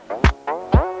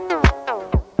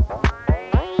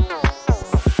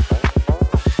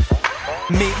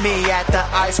Meet me at the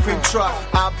ice cream truck.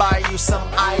 I'll buy you some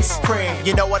ice cream.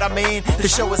 You know what I mean? The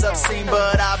show is obscene,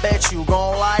 but I bet you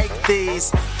gon' like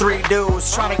these three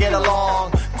dudes trying to get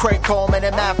along. Craig Coleman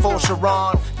and Matt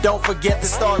Fulcheron. Don't forget to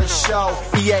start the show.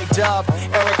 EA Dub,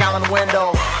 Eric Allen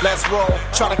Window. Let's roll,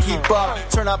 try to keep up.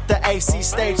 Turn up the AC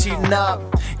stage, heating up.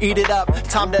 Eat it up,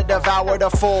 time to devour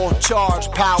the full charge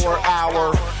power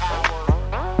hour.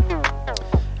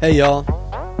 Hey y'all,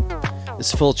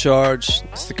 it's Full Charge.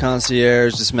 It's the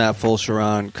concierge. It's Matt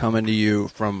Fulcheron coming to you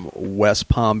from West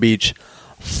Palm Beach,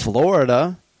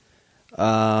 Florida.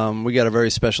 We got a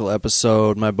very special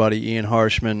episode. My buddy Ian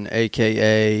Harshman,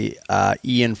 a.k.a.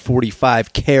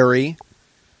 Ian45 Carey,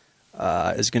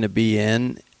 is going to be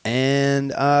in.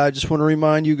 And I just want to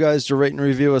remind you guys to rate and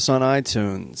review us on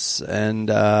iTunes.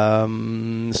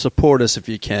 And support us if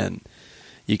you can.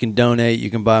 You can donate. You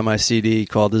can buy my CD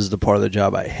called "This Is the Part of the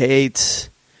Job I Hate."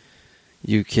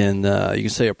 You can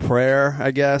say a prayer, I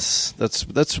guess.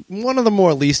 That's one of the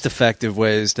more least effective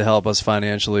ways to help us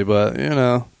financially. But, you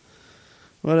know,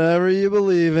 whatever you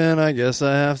believe in, I guess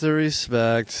I have to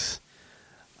respect.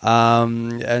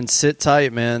 And sit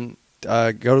tight, man.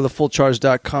 Go to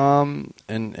thefullcharge.com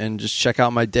and just check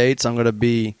out my dates. I'm going to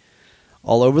be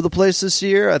all over the place this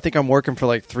year. I think I'm working for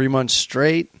like 3 months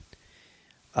straight.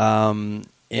 And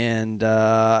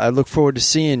I look forward to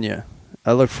seeing you.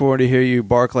 I look forward to hear you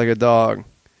bark like a dog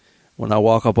when I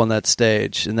walk up on that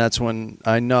stage. And that's when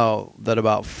I know that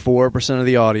about 4% of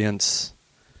the audience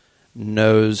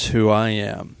knows who I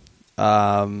am.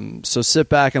 So sit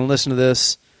back and listen to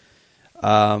this.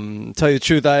 Tell you the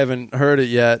truth, I haven't heard it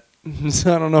yet,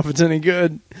 so I don't know if it's any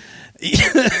good.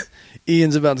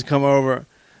 Ian's about to come over,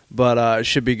 but it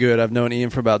should be good. I've known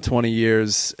Ian for about 20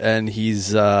 years, and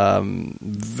he's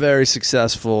very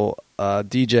successful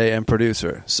DJ and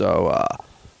producer. So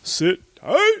sit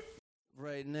tight.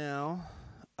 Right now,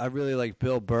 I really like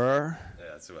Bill Burr. Yeah,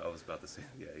 that's what I was about to say.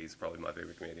 Yeah, he's probably my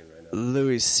favorite comedian right now.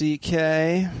 Louis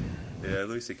C.K. Yeah,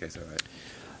 Louis C.K.'s all right.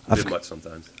 I did much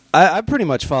sometimes. I pretty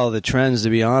much follow the trends,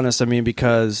 to be honest. I mean,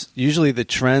 because usually the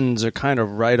trends are kind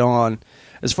of right on.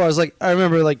 As far as, like, I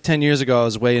remember, like, 10 years ago, I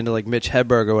was way into, like, Mitch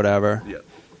Hedberg or whatever. Yeah.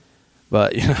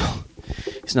 But, you know,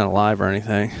 he's not alive or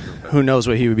anything. Okay. Who knows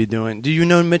what he would be doing. Do you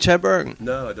know Mitch Hedberg?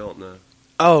 No, I don't know.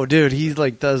 Oh, dude, he,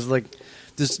 like, does, like,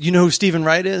 this. You know who Stephen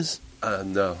Wright is?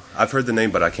 No. I've heard the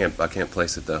name, but I can't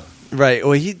place it, though. Right.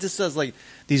 Well, he just does, like,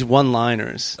 these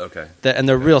one-liners. Okay. And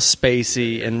they're real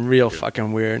spacey and real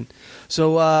fucking weird.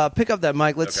 So pick up that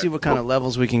mic. Let's see what kind of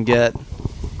levels we can get.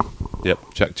 Yep.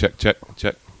 Check.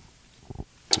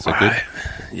 Is that good? Right.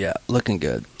 Yeah, looking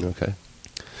good. Okay.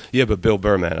 Yeah, but Bill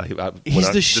Burr, man,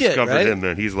 he's the shit, discovered right? him,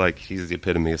 man, he's the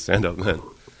epitome of stand-up, man.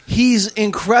 He's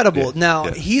incredible. Yeah, now,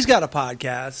 he's got a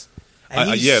podcast.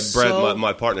 Brad,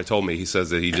 my partner told me. He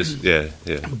says that he just,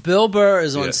 Bill Burr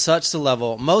is on such the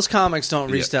level. Most comics don't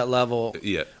reach that level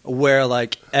where,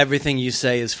 like, everything you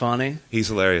say is funny. He's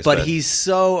hilarious. But he's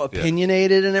so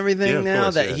opinionated and everything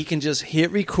now that he can just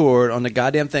hit record on the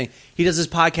goddamn thing. He does his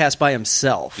podcast by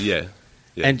himself. Yeah.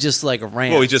 And just, like,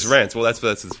 rants. Well, he just rants. Well, that's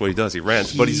what he does. He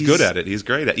rants. But he's good at it. He's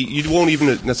great at it. You won't even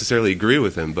necessarily agree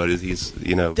with him, but he's,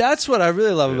 you know. That's what I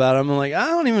really love about him. I'm like, I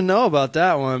don't even know about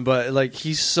that one, but, like,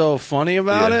 he's so funny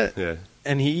about it. Yeah.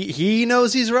 And he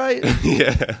knows he's right.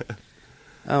 Yeah.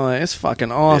 I'm like, it's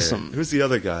fucking awesome. Yeah. Who's the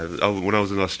other guy? When I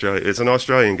was in Australia, it's an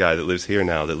Australian guy that lives here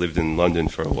now that lived in London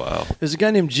for a while. There's a guy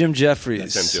named Jim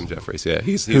Jeffries. That's him, Jim Jeffries. Yeah,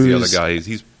 he's the other guy.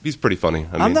 He's pretty funny.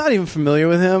 I'm not even familiar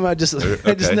with him. I just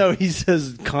know he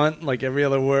says cunt like every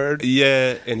other word.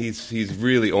 Yeah, and he's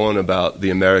really on about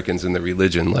the Americans and the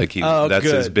religion. Like that's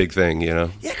his big thing, you know.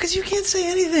 Yeah, because you can't say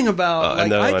anything about.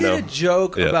 I did a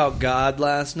joke about God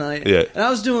last night. Yeah, and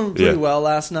I was doing pretty well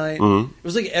last night. Mm-hmm. It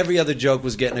was like every other joke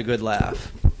was getting a good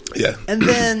laugh. Yeah, and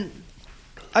then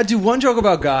I do one joke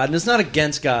about God, and it's not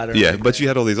against God. Or anything. But you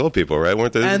had all these old people, right?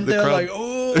 Weren't they? And they're crowd? Like,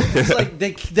 oh, it's like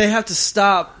they have to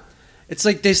stop. It's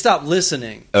like they stop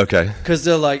listening. Okay. Because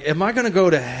they're like, am I going to go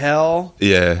to hell?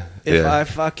 Yeah. If I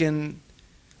fucking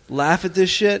laugh at this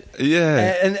shit?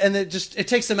 Yeah. And it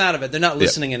takes them out of it. They're not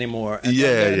listening anymore. And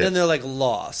then they're like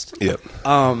lost. Yep.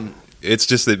 It's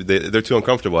just they're too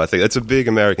uncomfortable, I think. That's a big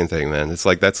American thing, man. It's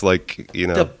like, that's like, you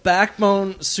know. The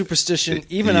backbone superstition,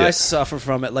 even I suffer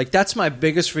from it. Like, that's my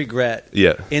biggest regret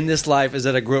in this life is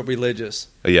that I grew up religious.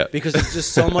 Yeah. Because there's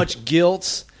just so much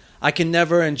guilt. I can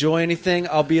never enjoy anything.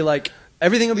 I'll be like,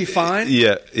 everything will be fine.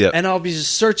 Yeah. And I'll be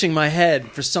just searching my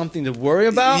head for something to worry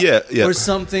about or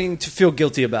something to feel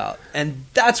guilty about. And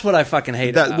that's what I fucking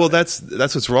hate about it.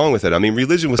 That's what's wrong with it. I mean,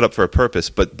 religion was set up for a purpose,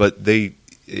 but they...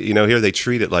 here they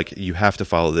treat it like you have to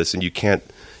follow this and you can't.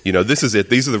 This is it.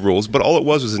 These are the rules. But all it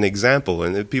was an example,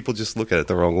 and people just look at it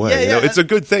the wrong way. It's a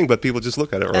good thing, but people just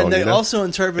look at it wrong. And they also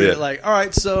interpret it like, all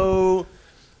right, so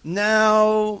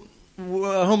now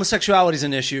homosexuality is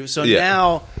an issue. So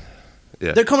now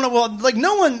they're coming up. Well, like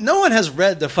no one has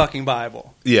read the fucking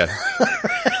Bible. Yeah.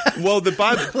 Well, the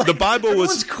Bible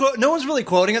was. No one's really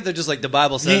quoting it. They're just like the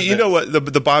Bible says. You know what?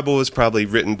 The Bible was probably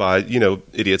written by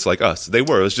idiots like us. They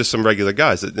were. It was just some regular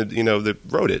guys that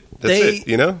wrote it. That's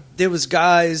it. There was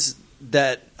guys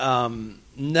that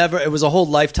never. It was a whole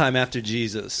lifetime after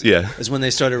Jesus. Yeah, is when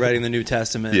they started writing the New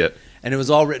Testament. Yeah. And it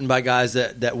was all written by guys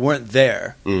that weren't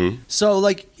there. Mm-hmm. So,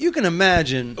 like, you can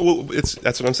imagine. Well, that's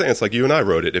what I'm saying. It's like you and I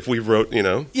wrote it. If we wrote,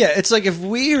 Yeah, it's like if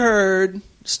we heard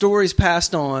stories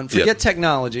passed on, forget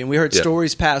technology, and we heard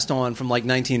stories passed on from, like,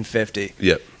 1950.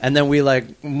 Yep. And then we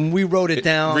wrote it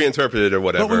down. Reinterpreted or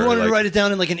whatever. But we wanted to write it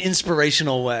down in, like, an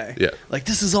inspirational way. Yeah. Like,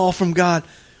 this is all from God.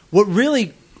 What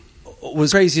really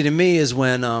was crazy to me is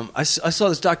when I saw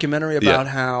this documentary about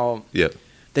how... Yeah.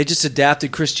 They just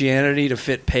adapted Christianity to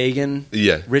fit pagan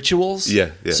rituals.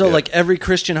 Yeah. So, like, every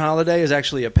Christian holiday is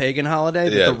actually a pagan holiday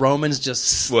that the Romans just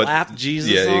slapped Jesus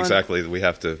on. Yeah, exactly. We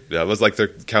have to... Yeah, it was like they're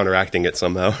counteracting it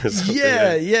somehow or something.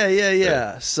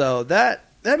 Yeah. So that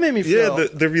made me feel... Yeah,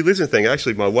 the religion thing.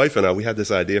 Actually, my wife and I, we had this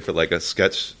idea for, like, a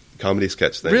comedy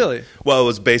sketch thing. Really? Well, it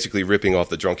was basically ripping off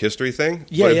the drunk history thing.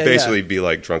 But it'd basically be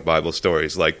like drunk Bible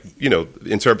stories, like,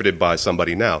 interpreted by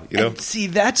somebody now, And see,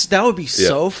 that would be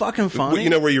so fucking funny.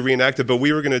 Where you reenact it, but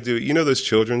we were going to do, those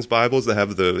children's Bibles that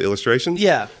have the illustrations?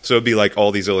 Yeah. So it'd be like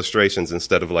all these illustrations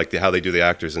instead of like how they do the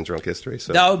actors in drunk history.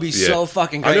 So that would be so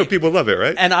fucking great. I know people love it,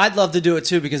 right? And I'd love to do it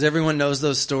too because everyone knows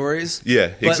those stories.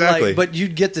 Yeah, exactly. But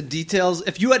you'd get the details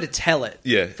if you had to tell it.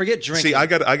 Yeah. Forget drinking. See, I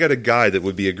got a guy that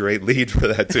would be a great lead for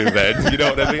that too, man. You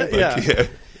know what I mean?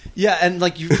 Yeah, and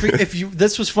like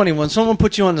this was funny when someone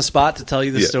puts you on the spot to tell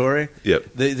you the story.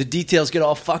 Yep. The details get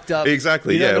all fucked up.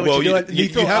 Exactly. Well, you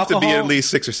have to be at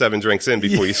least 6 or 7 drinks in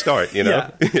before you start.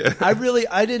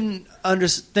 I didn't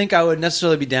think I would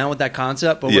necessarily be down with that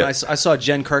concept, but when I saw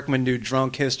Jen Kirkman do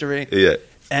drunk history,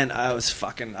 and I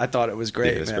thought it was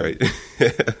great. Yeah, it's man. great.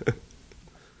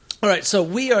 All right, so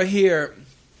we are here.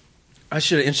 I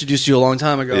should have introduced you a long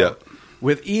time ago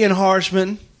with Ian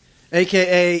Harshman,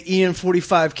 a.k.a. Ian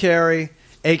 45 Carey,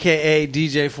 a.k.a.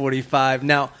 DJ 45.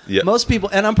 Now, most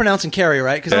people, and I'm pronouncing Carey,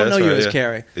 right? Because I don't know you as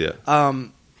Carey. Yeah.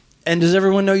 And does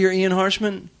everyone know you're Ian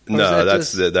Harshman? No,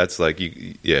 that's like,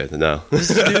 no.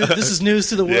 This is news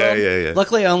to the world? Yeah.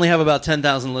 Luckily, I only have about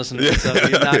 10,000 listeners, so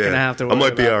you're not going to have to worry about that. I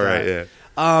might be all right,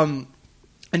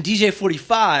 And DJ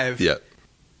 45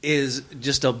 is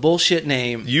just a bullshit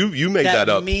name. You made that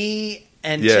up. Me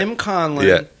and Tim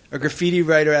Conlon, a graffiti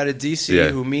writer out of D.C.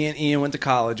 who me and Ian went to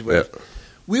college with.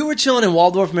 We were chilling in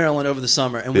Waldorf, Maryland over the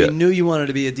summer, and we knew you wanted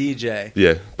to be a DJ.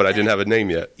 Yeah, but I didn't have a name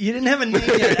yet. You didn't have a name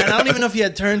yet, and I don't even know if you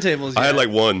had turntables yet. I had like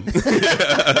one.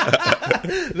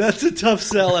 That's a tough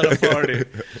sell at a party.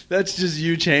 That's just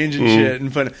you changing shit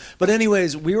and fun. But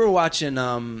anyways, we were watching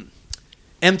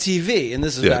MTV, and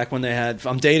this is back when they had...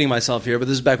 I'm dating myself here, but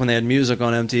this is back when they had music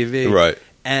on MTV. Right.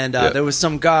 And there was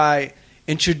some guy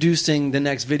introducing the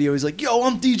next video. He's like, yo,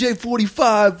 I'm DJ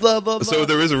 45, blah, blah, blah. So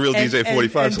there is a real DJ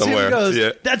 45 and somewhere. Tim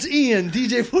goes, that's Ian,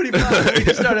 DJ 45. We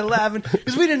just started laughing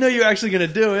because we didn't know you were actually going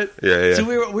to do it. Yeah. So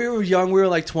we were young. We were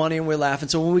like 20 and we were laughing.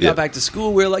 So when we got back to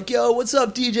school, we were like, yo, what's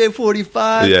up, DJ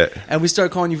 45? Yeah. And we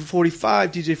started calling you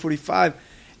 45, DJ 45.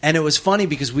 And it was funny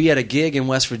because we had a gig in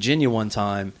West Virginia one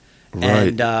time.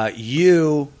 Right. And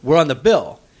you were on the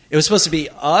bill. It was supposed to be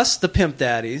us, the Pimp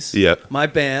Daddies, my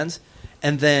band,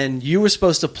 and then you were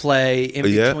supposed to play in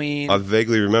between. I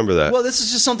vaguely remember that. Well, this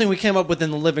is just something we came up with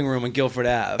in the living room in Guilford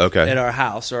Ave at our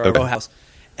house, or our row house.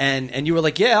 And you were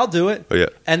like, yeah, I'll do it. Oh, yeah.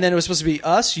 And then it was supposed to be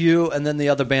us, you, and then the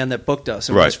other band that booked us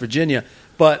in West Virginia.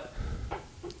 But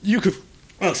you could...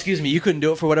 Oh, excuse me, you couldn't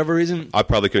do it for whatever reason? I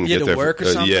probably couldn't get there. You had to work or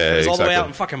something? Yeah, it was all the way exactly. out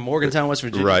in fucking Morgantown, West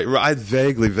Virginia. Right. I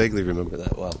vaguely remember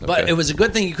that. Wow. Okay. But it was a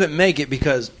good thing you couldn't make it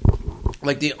because,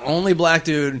 like, the only black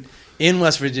dude in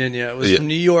West Virginia was from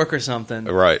New York or something.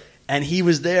 Right. And he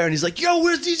was there, and he's like, yo,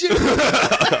 where's DJ?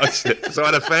 Oh, shit. So I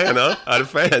had a fan, huh? I had a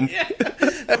fan. Yeah.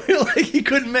 And we were like, he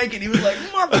couldn't make it. He was like,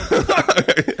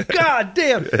 motherfucker, god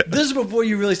damn. This is before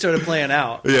you really started playing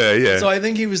out. Yeah. So I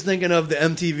think he was thinking of the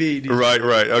MTV. Right.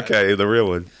 Okay, the real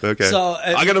one. Okay. So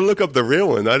I got to look up the real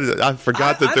one. I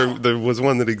forgot that there was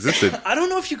one that existed. I don't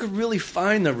know if you could really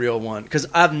find the real one, because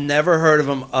I've never heard of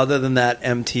him other than that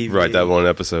MTV. Right, that one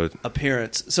episode.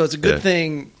 Appearance. So it's a good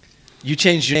thing you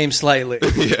changed your name slightly.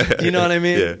 You know what I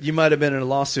mean? Yeah. You might have been in a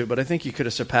lawsuit, but I think you could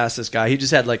have surpassed this guy. He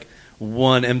just had like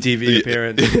one MTV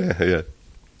appearance. Yeah.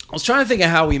 I was trying to think of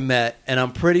how we met, and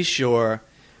I'm pretty sure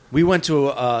we went to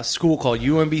a school called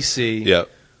UMBC. Yeah.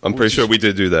 I'm pretty sure we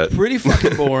did do that. Pretty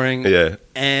fucking boring. Yeah.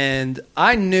 And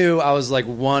I knew I was like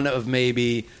one of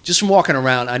maybe, just from walking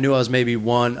around, I knew I was maybe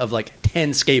one of like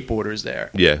 10 skateboarders there.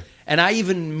 Yeah. And I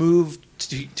even moved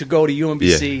to go to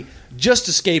UMBC just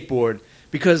to skateboard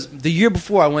because the year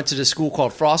before I went to this school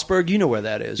called Frostburg. You know where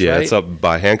that is, right? Yeah, it's up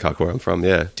by Hancock where I'm from,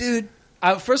 yeah. Dude,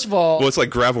 first of all... Well, it's like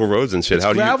gravel roads and shit. It's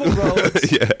gravel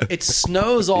roads. Yeah. It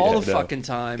snows all the fucking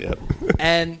time. Yep.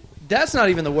 And that's not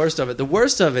even the worst of it. The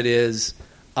worst of it is...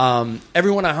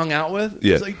 everyone I hung out with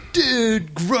was like,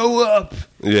 dude, grow up.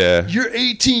 Yeah. You're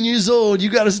 18 years old. You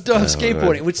got to start skateboarding,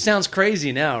 right. Which sounds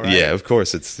crazy now, right? Yeah, of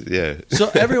course.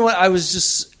 So everyone, I was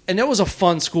just, and it was a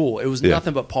fun school. It was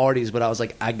nothing but parties, but I was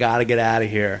like, I got to get out of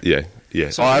here. Yeah. Yeah.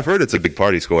 So I've heard it's a big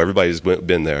party school. Everybody's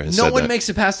been there. No one makes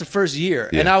it past the first year.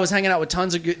 Yeah. And I was hanging out with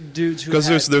tons of good dudes who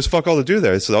because there's fuck all to do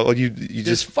there. So you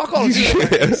just fuck all to do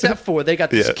there, except for they got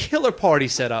these killer party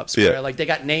setups where like they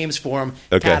got names for them,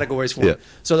 categories for them.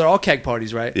 So they're all keg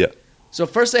parties, right? Yeah. So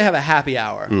first they have a happy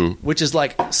hour, which is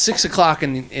like 6 o'clock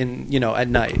in at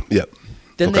night. Yeah.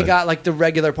 Then they got like the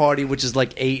regular party, which is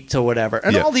like 8 to whatever.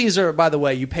 And all these are, by the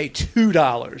way, you pay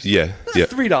 $2. Yeah.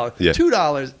 $3. Yeah.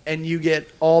 $2, and you get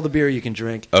all the beer you can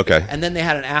drink. Okay. And then they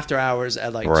had an after hours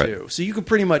at like 2. So you could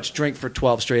pretty much drink for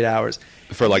 12 straight hours.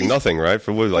 For like nothing, right?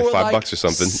 For what, like $5 or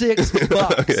something?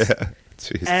 $6. Yeah.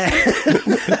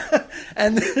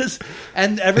 Jesus.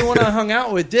 And everyone I hung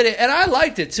out with did it. And I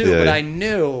liked it too, but I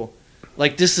knew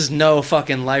like this is no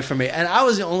fucking life for me. And I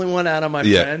was the only one out of my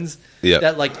friends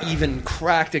that like even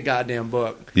cracked a goddamn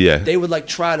book. Yeah. They would like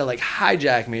try to like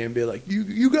hijack me and be like,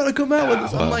 you gotta come out with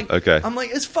this. I'm like,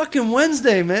 it's fucking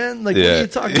Wednesday, man. Like, what are you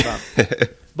talking about?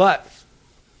 But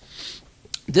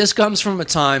this comes from a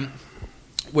time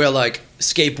where like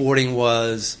skateboarding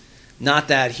was not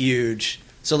that huge.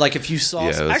 So like if you saw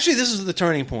actually this is the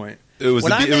turning point. It was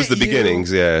the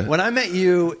beginnings, yeah. When I met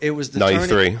you, it was the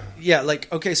 93. Yeah,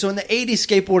 like okay, so in the 80s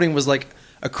skateboarding was like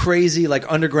a crazy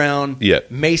like underground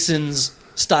Masons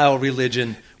style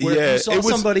religion where if you saw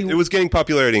somebody it was gaining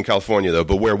popularity in California though,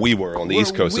 but where we were on the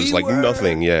East Coast it was like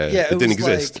nothing, it didn't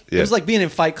exist. Like, it was like being in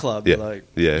Fight Club, like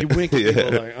you wink at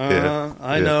people like,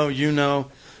 I know, you know.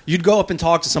 You'd go up and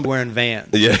talk to somewhere in Vans.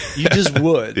 Yeah. You just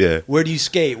would. Where do you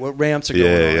skate? What ramps are going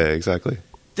on? Yeah, exactly.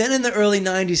 Then in the early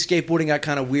 90s, skateboarding got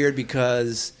kind of weird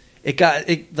because it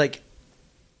like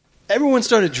everyone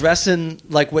started dressing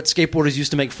like what skateboarders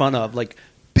used to make fun of, like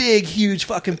big, huge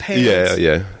fucking pants.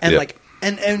 And like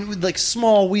and with like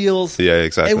small wheels. Yeah,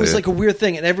 exactly. It was like a weird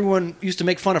thing, and everyone used to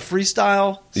make fun of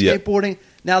freestyle skateboarding.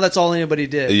 Now that's all anybody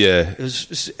did. Yeah. It was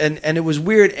just, and it was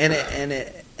weird,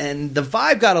 and the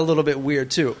vibe got a little bit weird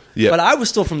too. Yeah. But I was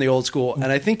still from the old school, and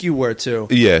I think you were too.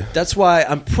 Yeah. That's why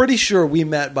I'm pretty sure we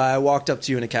met by I walked up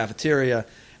to you in a cafeteria,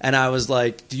 and I was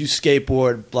like, do you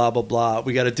skateboard? Blah, blah, blah.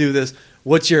 We got to do this.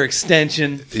 What's your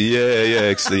extension?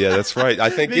 Yeah, that's right. I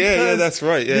think, that's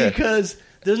right, Because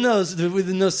there's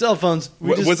no cell phones.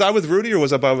 Was I with Rudy or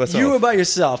was I by myself? You were by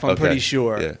yourself, I'm pretty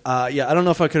sure. Yeah. I don't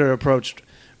know if I could have approached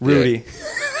Rudy.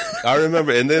 I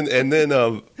remember, and then then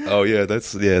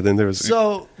there was.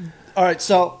 So, all right,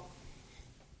 so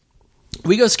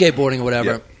we go skateboarding or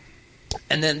whatever,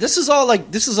 and then this is all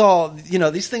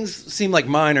these things seem like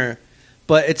minor,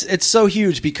 but it's so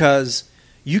huge because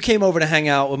you came over to hang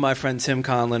out with my friend Tim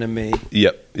Conlon and me.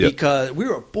 Yep. Because we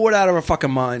were bored out of our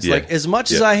fucking minds. Like as much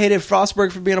as I hated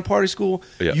Frostburg for being a party school,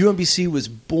 UMBC was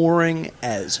boring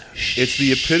as shit. It's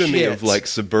the epitome of like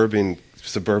suburban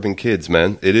kids,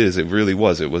 man. It is. It really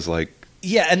was. It was like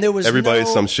and there was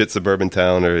everybody's some shit suburban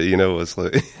town, or it was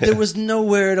like there was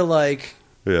nowhere to like.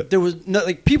 Yeah. There was no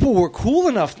like people were cool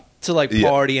enough to like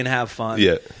party and have fun.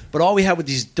 Yeah. But all we had were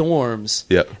these dorms.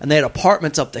 Yeah. And they had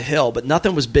apartments up the hill, but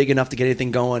nothing was big enough to get anything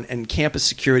going. And campus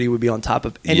security would be on top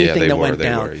of anything that went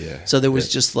down. So there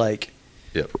was just like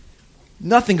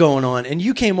nothing going on. And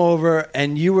you came over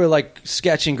and you were like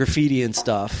sketching graffiti and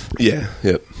stuff. Yeah.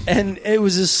 Yep. And it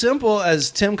was as simple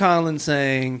as Tim Conlon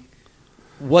saying,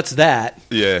 "What's that?"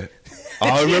 Yeah.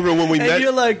 I remember when we met. And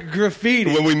you're like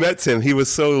graffiti. When we met Tim, he was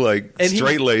so like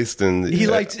straight laced, and he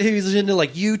was into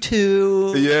like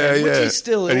U2. Which he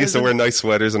still is. And he used to wear nice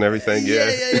sweaters and everything.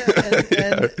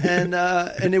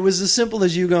 And it was as simple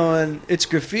as you going, "It's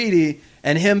graffiti,"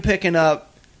 and him picking up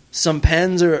some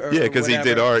pens or because he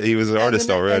did art. He was an artist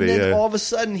already. And then all of a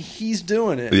sudden he's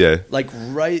doing it. Yeah, like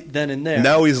right then and there.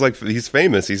 Now he's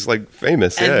famous. He's like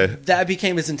famous. And that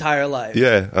became his entire life.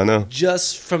 Yeah, I know.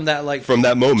 Just from that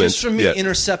moment. Just from me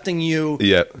intercepting you.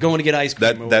 Yeah. Going to get ice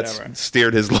cream. That's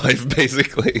steered his life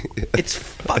basically. It's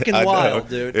fucking wild,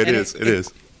 dude. It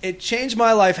is. it changed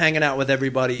my life hanging out with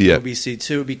everybody at UMBC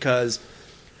too, because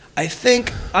I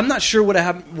think I'm not sure what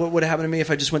would have happened to me if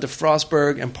I just went to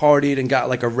Frostburg and partied and got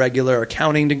like a regular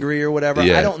accounting degree or whatever.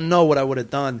 I don't know what I would have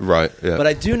done. Right. Yeah. But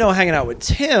I do know hanging out with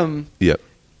Tim. Yep.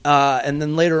 And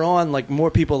then later on, like more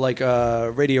people like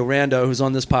Radio Rando, who's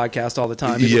on this podcast all the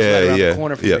time. He lives right around the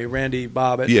corner from me, Randy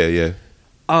Bobbitt. Yeah.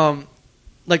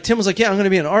 Like Tim was like, I'm going to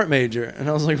be an art major, and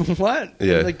I was like, what?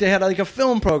 Yeah. And like they had like a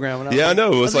film program. And I was I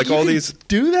know. It was like all these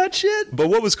do that shit. But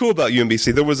what was cool about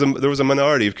UMBC? There was a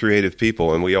minority of creative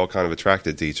people, and we all kind of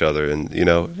attracted to each other, and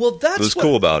well, that's it was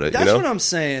cool about it. That's what I'm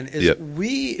saying. Is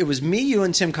it was me, you,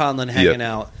 and Tim Conlon hanging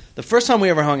out. The first time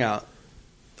we ever hung out,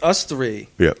 us three.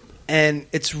 Yeah. And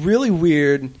it's really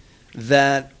weird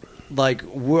that like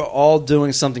we're all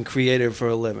doing something creative for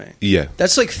a living. Yeah.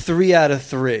 That's like 3 out of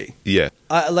 3. Yeah.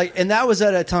 And that was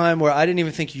at a time where I didn't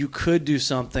even think you could do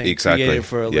something creative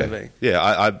for a living. Yeah.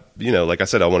 I like I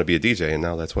said, I want to be a DJ, and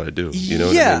now that's what I do. You know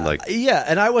what I mean? Like,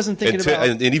 and I wasn't thinking about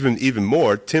and even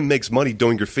more, Tim makes money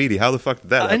doing graffiti. How the fuck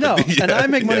did that happen? I know. And I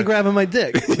make money grabbing my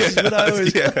dick.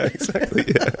 Exactly. Yeah.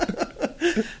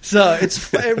 So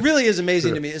it really is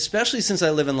amazing to me, especially since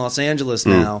I live in Los Angeles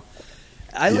now.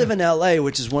 I live in L.A.,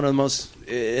 which is one of the most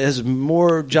has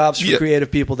more jobs for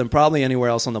creative people than probably anywhere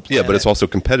else on the planet. Yeah, but it's also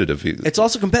competitive. It's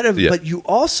also competitive, but you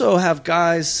also have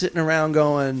guys sitting around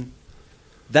going,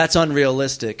 "That's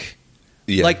unrealistic."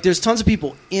 Yeah. Like there's tons of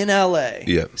people in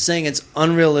L.A. saying it's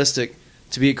unrealistic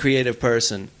to be a creative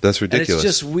person. That's ridiculous. And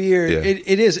it's just weird. Yeah.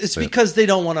 It is. It's because they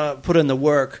don't want to put in the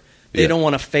work. They don't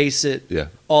want to face it,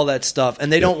 all that stuff. And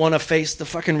they don't want to face the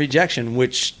fucking rejection,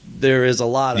 which there is a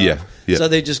lot of. Yeah. So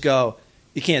they just go,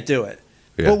 you can't do it.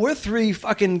 Yeah. But we're 3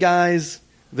 guys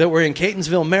that were in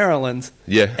Catonsville, Maryland.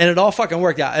 Yeah. And it all fucking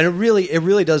worked out. And it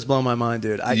really does blow my mind,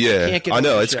 dude. I can't get I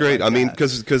know, it's great. Like I mean,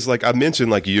 because like I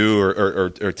mentioned like you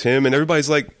or Tim, and everybody's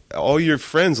like, all your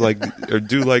friends like or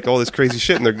do like all this crazy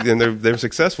shit, and they're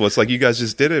successful. It's like you guys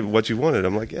just did it what you wanted.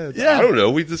 I'm like, I don't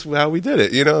know, how we did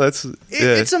it. That's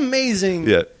it's amazing.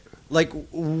 Yeah, like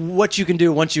what you can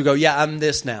do once you go. Yeah, I'm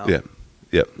this now. Yeah,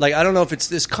 yeah. Like I don't know if it's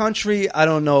this country. I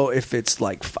don't know if it's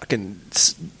like fucking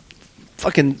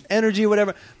energy or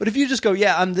whatever. But if you just go,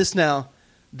 yeah, I'm this now.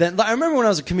 Then I remember when I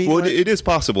was a comedian. Well, it is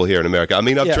possible here in America. I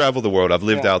mean, I've traveled the world. I've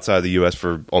lived outside the U.S.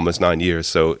 for almost 9 years.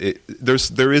 So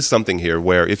there is something here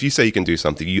where if you say you can do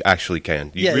something, you actually can.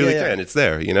 You really can. It's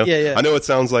there. Yeah. I know it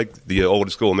sounds like the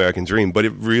old school American dream, but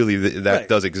it really that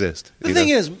does exist. The thing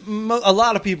is, a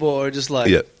lot of people are just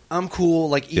like, I'm cool,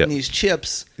 like eating these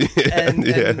chips and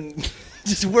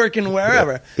just working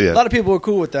wherever. Yeah. A lot of people are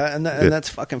cool with that, and that's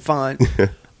fucking fine.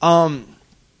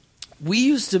 We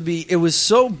used to be, it was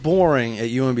so boring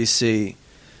at UMBC.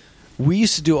 We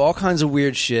used to do all kinds of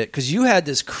weird shit because you had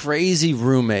this crazy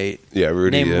roommate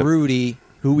named Rudy,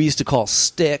 who we used to call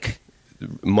Stick.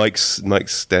 Mike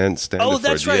Stanford. Oh,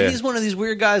 that's right. He's one of these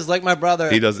weird guys like my brother.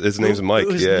 He does. His name's Mike.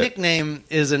 Whose nickname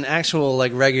is an actual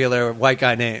like regular white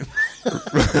guy name.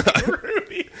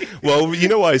 Well, you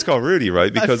know why he's called Rudy,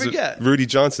 right? Because Rudy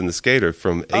Johnson, the skater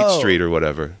from 8th Street or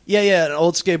whatever. Yeah, an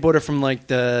old skateboarder from like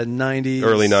the 90s.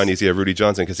 Early 90s, Rudy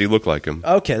Johnson, because he looked like him.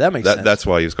 Okay, that makes sense. That's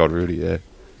why he was called Rudy, yeah.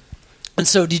 And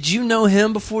so did you know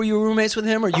him before you were roommates with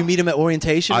him, or you meet him at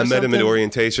orientation I met him at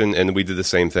orientation, and we did the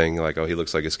same thing. Like, he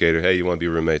looks like a skater. Hey, you want to be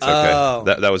roommates?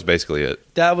 Okay. That was basically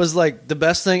it. That was like the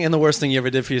best thing and the worst thing you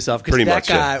ever did for yourself, because that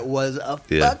guy was a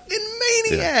fucking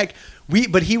maniac. Yeah.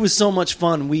 But he was so much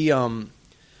fun.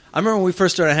 I remember when we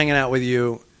first started hanging out with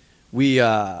you,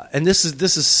 and this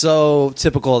is so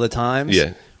typical of the times.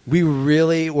 Yeah. We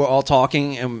really were all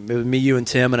talking, and it was me, you, and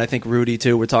Tim, and I think Rudy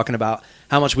too. We're talking about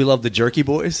how much we love the Jerky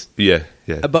Boys. Yeah.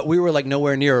 But we were like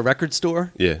nowhere near a record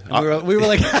store. Yeah. We were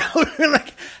like, how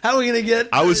are we gonna get?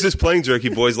 I was just playing Jerky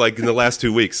Boys like in the last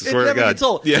 2 weeks. I swear to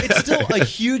God. It's still a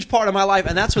huge part of my life,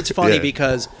 and that's what's funny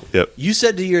because you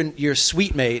said to your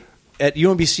suite mate. At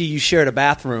UMBC, you shared a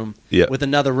bathroom with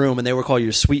another room, and they were called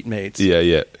your suite mates.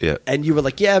 Yeah. And you were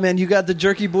like, yeah, man, you got the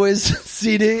Jerky Boys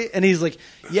CD? And he's like,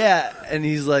 yeah. And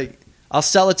he's like, I'll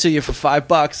sell it to you for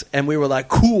 $5. And we were like,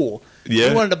 cool. Yeah.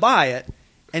 We wanted to buy it.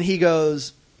 And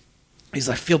he's like,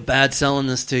 I feel bad selling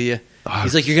this to you.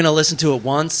 He's like, you're going to listen to it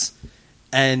once,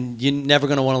 and you're never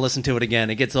going to want to listen to it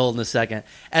again. It gets old in a second.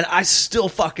 And I still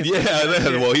fucking...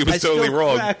 well, he was totally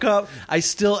wrong. Crack up. I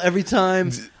still, every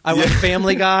time I watch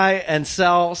Family Guy and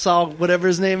Sal, whatever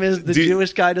his name is, the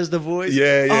Jewish guy does the voice.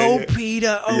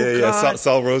 Peter, God.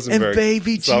 Saul Rosenberg. And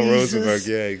baby Saul Jesus. Rosenberg,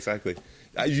 yeah, exactly.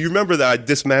 You remember that I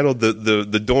dismantled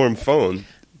the dorm phone.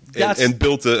 and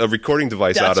built a recording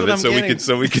device out of it, so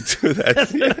we could do that.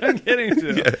 That's what I'm getting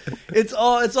to. Yeah. It's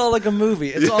all like a movie.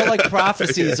 It's all like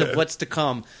prophecies of what's to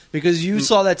come, because you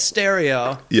saw that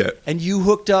stereo, and you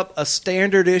hooked up a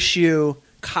standard issue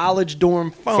college dorm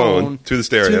phone to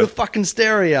the fucking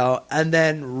stereo, and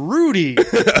then Rudy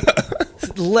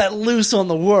let loose on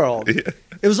the world. Yeah.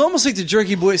 It was almost like the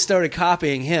Jerky Boys started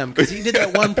copying him, because he did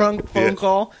that one phone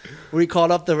call where he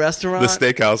called up the restaurant, the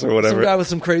steakhouse or whatever. Some guy with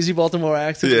some crazy Baltimore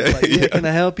accent was like, can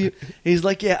I help you? He's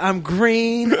like, I'm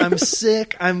green, I'm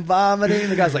sick, I'm vomiting.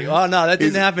 The guy's like, oh no, that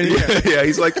didn't happen here. Yeah,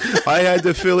 he's like, I had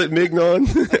the filet mignon.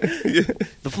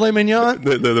 The filet mignon?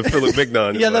 The filet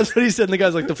mignon. Yeah, that's what he said. And the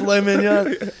guy's like, the filet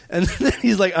mignon? And then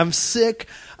he's like, I'm sick,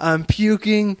 I'm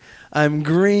puking, I'm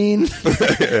green.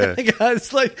 The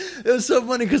guy's like, it was so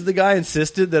funny because the guy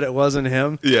insisted that it wasn't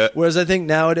him. Yeah. Whereas I think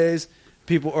nowadays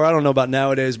people, or I don't know about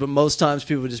nowadays, but most times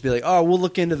people would just be like, oh, we'll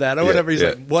look into that or whatever. He's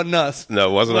like, wasn't us. No,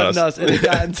 it wasn't us. And it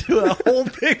got into a whole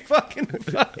big fucking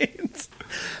fight.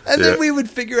 And then we would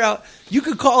figure out, you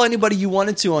could call anybody you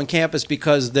wanted to on campus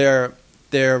because they're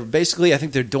basically, I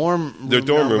think their dorm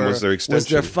room was their extension. Was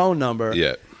their phone number.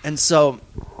 Yeah. And so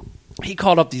he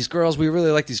called up these girls. We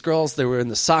really liked these girls. They were in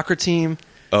the soccer team.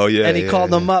 Oh, yeah. And he called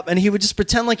them up, and he would just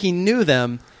pretend like he knew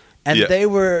them, and they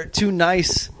were too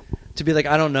nice to be like,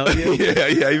 I don't know you. Yeah.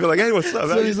 He'd be like, hey, what's up?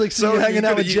 So he's like, so you're hanging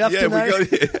out with Jeff tonight?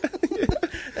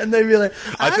 And they'd be like,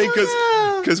 I think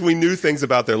because we knew things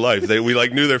about their life. We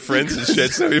like knew their friends and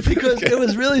shit. So because it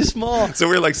was really small. So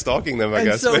we were like stalking them, I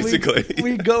guess, basically.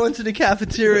 We'd go into the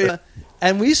cafeteria,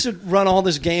 and we used to run all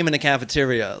this game in the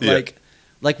cafeteria.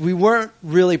 Like we weren't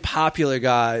really popular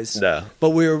guys, but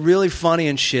we were really funny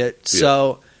and shit.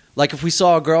 So, like if we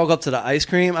saw a girl go up to the ice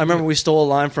cream, I remember we stole a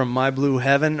line from My Blue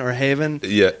Heaven or Haven,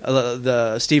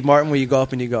 the Steve Martin, where you go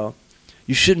up and you go,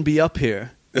 "You shouldn't be up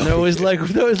here." And they're always like,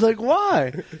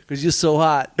 "Why?" Because you're so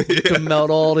hot, you can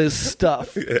melt all this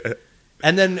stuff. Yeah.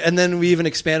 And then we even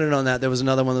expanded on that. There was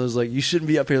another one that was like, "You shouldn't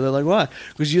be up here." They're like, "Why?"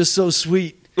 Because you're so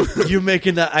sweet. You're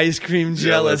making the ice cream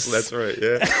jealous. That's right.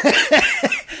 Yeah.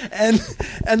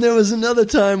 And there was another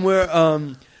time where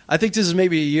I think this is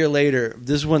maybe a year later.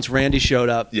 This is once Randy showed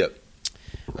up. Yep.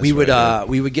 We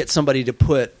would get somebody to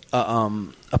put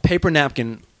a paper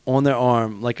napkin on their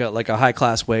arm, like a high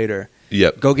class waiter.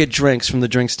 Yep. Go get drinks from the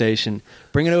drink station.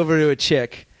 Bring it over to a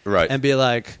chick. Right. And be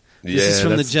like, "This is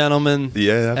from the gentleman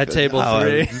at table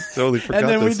 3." I totally forgot. And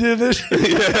then we did this.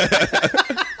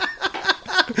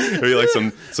 Maybe like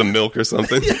some milk or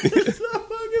something. It's so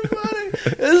fucking funny.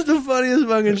 It's the funniest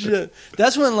fucking shit.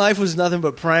 That's when life was nothing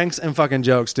but pranks and fucking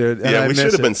jokes, dude. And we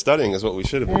should have been studying is what we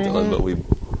should have been doing, but we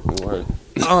weren't.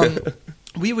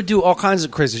 We would do all kinds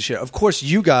of crazy shit. Of course,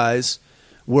 you guys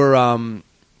were out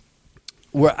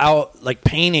like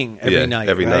painting every night.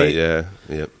 Every night, yeah.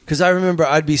 Because I remember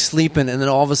I'd be sleeping, and then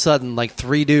all of a sudden, like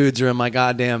 3 dudes are in my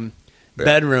goddamn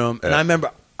bedroom, and I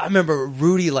remember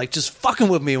Rudy like just fucking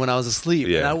with me when I was asleep.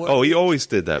 Yeah. And he always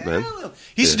did that, man.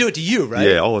 He used to do it to you, right?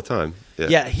 Yeah, all the time.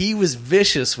 Yeah, he was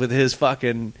vicious with his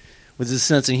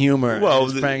sense of humor. Well,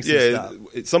 and his pranks and stuff.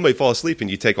 Somebody fall asleep and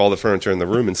you take all the furniture in the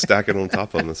room and stack it on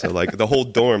top of them. So like the whole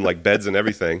dorm, like beds and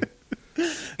everything.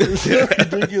 It's so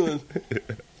ridiculous.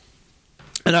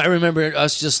 And I remember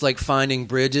us just like finding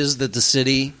bridges that the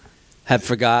city had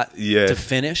forgot to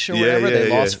finish or whatever. They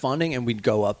lost funding, and we'd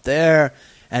go up there,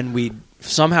 and we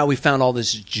found all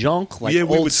this junk, like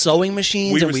old sewing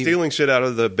machines. We were stealing shit out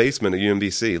of the basement of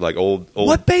UMBC, like old.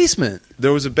 What basement?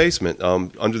 There was a basement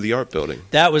under the art building.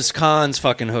 That was Khan's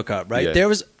fucking hookup, right? Yeah. There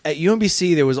was at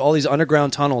UMBC. There was all these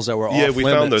underground tunnels that were off limits. We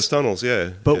found those tunnels.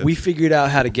 But we figured out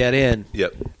how to get in.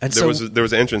 Yep. And there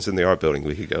was an entrance in the art building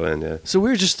we could go in. Yeah. So we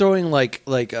were just throwing like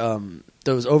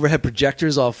those overhead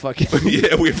projectors all fucking.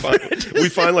 we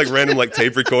find like random like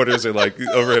tape recorders or like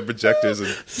overhead projectors and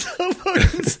so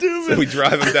fucking stupid. So we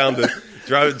drive them down to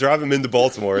drive them into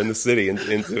Baltimore in the city and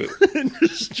into it,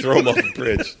 throw them off the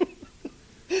bridge.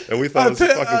 And we thought it was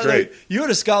fucking great. Like, you had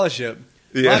a scholarship.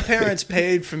 Yeah. My parents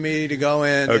paid for me to go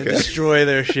in and destroy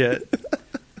their shit,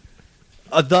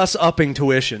 thus upping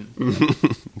tuition.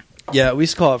 Yeah, we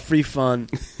used to call it free fun.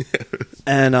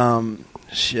 And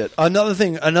shit. Another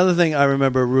thing I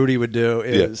remember Rudy would do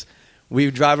is we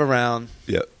would drive around.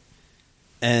 Yep.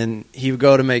 And he would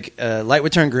go to make light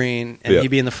would turn green, and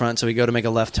he'd be in the front, so he'd go to make a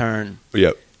left turn.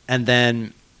 Yep. And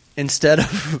then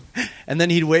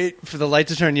he'd wait for the light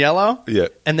to turn yellow.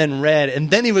 Yep. And then red, and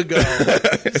then he would go.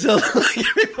 So like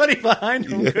everybody behind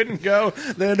him couldn't go.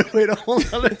 They had to wait a whole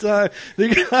other time. The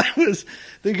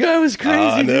guy was crazy.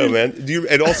 I know, man.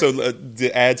 And also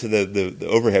to add to the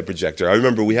overhead projector, I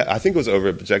remember I think it was an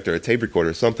overhead projector, a tape recorder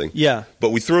or something. Yeah.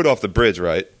 But we threw it off the bridge,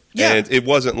 right? Yeah. And it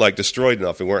wasn't like destroyed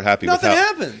enough. We weren't happy with Nothing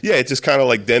happened. Yeah, it just kind of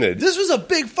like dented. This was a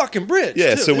big fucking bridge.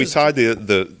 Yeah, too. so we tied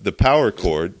the power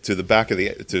cord to the back of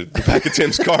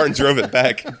Tim's car and drove it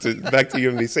back to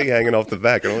UMBC, hanging off the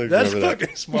back. That's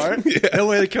fucking smart. Yeah. No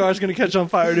way the car's going to catch on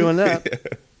fire doing that. Yeah.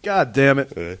 God damn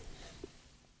it. Yeah.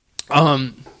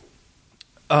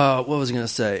 What was I going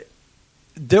to say?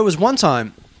 There was one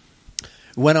time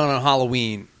went on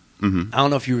Halloween. I don't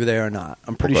know if you were there or not.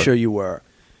 I'm pretty sure you were.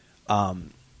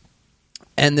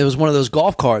 And there was one of those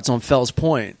golf carts on Fells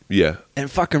Point. Yeah. And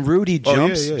fucking Rudy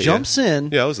jumps in.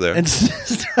 Yeah, I was there. And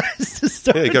starts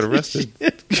he got arrested.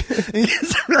 He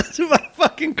gets arrested by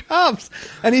fucking cops.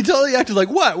 And he totally acted like,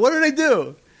 what? What did I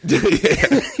do?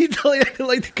 He totally acted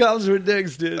like the cops were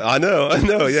dicks, dude. I know,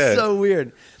 yeah. So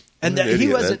weird. And that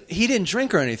he didn't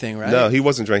drink or anything, right? No, he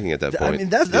wasn't drinking at that point. I mean,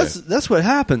 that's what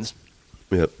happens.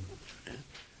 Yep.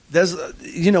 There's,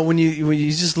 when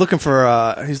he's just looking for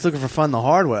fun the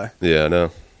hard way. Yeah, I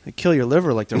know. They kill your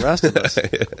liver like the rest of us.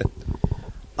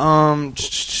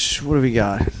 What do we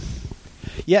got?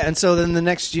 Yeah, and so then the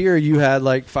next year you had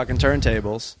like fucking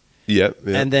turntables. Yep.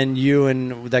 And then you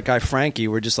and that guy Frankie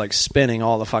were just like spinning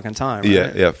all the fucking time.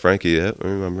 Right? Yeah, Frankie. Yeah, I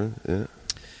remember. Yeah.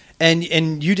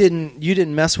 And you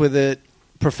didn't mess with it.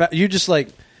 You just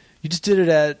did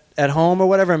it at home or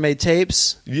whatever and made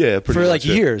tapes. Yeah, pretty for much, like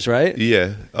years, right?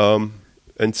 Yeah.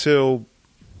 Until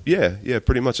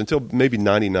pretty much until maybe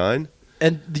 99.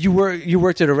 And you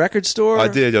worked at a record store? I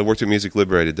did. I worked at Music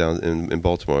Liberated down in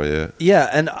Baltimore, yeah. Yeah,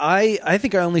 and I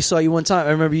think I only saw you one time.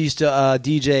 I remember you used to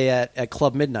DJ at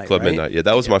Club Midnight, Club Midnight, yeah.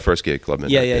 That was my first gig, Club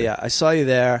Midnight. Yeah. I saw you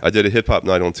there. I did a hip-hop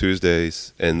night on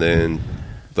Tuesdays, and then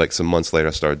like some months later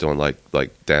I started doing like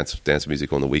dance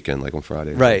music on the weekend, like on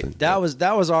Friday. Right. That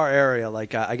was our area.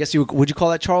 Like I guess would you call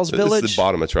that Charles Village? This is the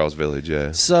bottom of Charles Village,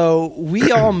 yeah. So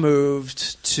we all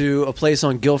moved to a place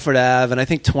on Guilford Ave, and I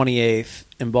think 28th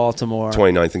in Baltimore.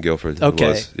 29th in Guilford. Okay. It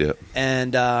was, yeah.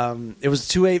 And it was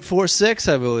 2846,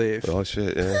 I believe. Oh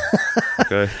shit, yeah.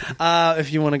 Okay.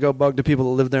 If you want to go bug the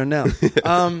people that live there now.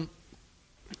 And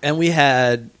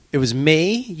it was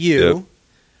me, you. Yep.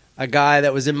 A guy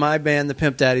that was in my band, the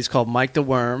Pimp Daddies, called Mike the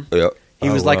Worm. Yep. He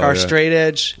was our straight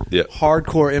edge,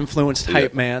 hardcore influenced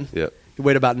hype man. Yep. He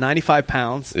weighed about 95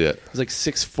 pounds. Yeah. He was like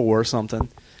 6'4" or something.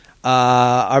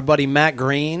 Our buddy Matt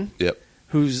Green,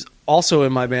 who's also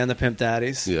in my band, the Pimp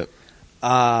Daddies. Yep.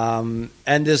 And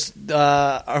this,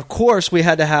 of course, we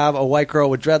had to have a white girl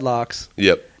with dreadlocks.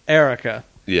 Yep. Erica.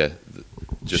 Yeah.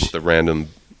 Just the random.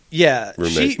 Yeah.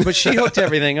 Roommate. But she hooked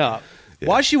everything up. Yeah.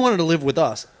 Why she wanted to live with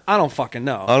us, I don't fucking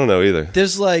know. I don't know either.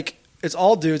 There's it's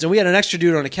all dudes, and we had an extra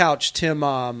dude on the couch, Tim.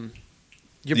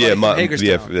 Your buddy from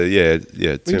Hagerstown. Yeah.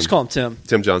 We just call him Tim.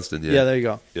 Tim Johnston. Yeah. Yeah, there you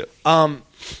go. Yeah.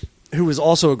 Who was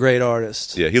also a great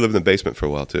artist. Yeah, he lived in the basement for a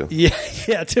while too.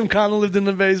 Yeah. Tim Connell lived in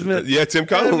the basement. Yeah, Tim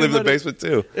Connell lived in the basement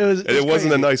too. It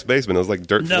wasn't a nice basement. It was like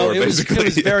dirt floor, basically. It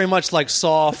was very much like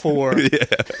Saw 4. Yeah.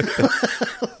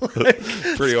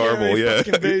 Pretty horrible. Yeah.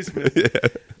 Basement. Yeah.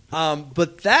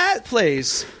 But that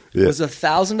place was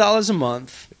 $1,000 a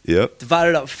month. Yep.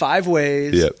 Divided up 5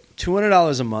 ways. Yep.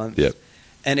 $200 a month. Yep.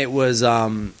 And it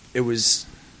was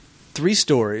 3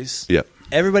 stories. Yep.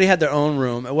 Everybody had their own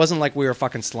room. It wasn't like we were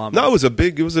fucking slumming. No, it was a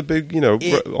big,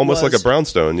 almost like a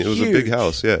brownstone. It was huge. a big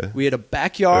house, yeah. We had a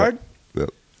backyard. Yep.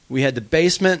 We had the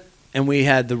basement, and we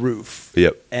had the roof.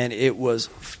 Yep. And it was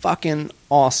fucking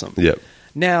awesome. Yep.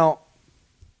 Now,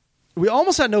 we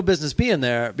almost had no business being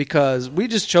there because we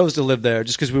just chose to live there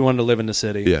just because we wanted to live in the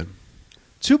city. Yeah.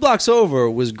 2 blocks over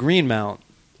was Greenmount.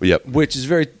 Yep. Which is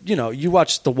very, you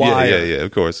watch The Wire. Yeah,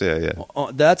 of course, yeah.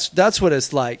 That's what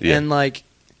it's like. Yeah. And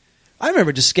I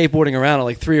remember just skateboarding around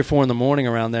at 3 or 4 in the morning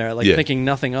around there, thinking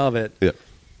nothing of it. Yeah.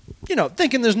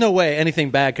 Thinking there's no way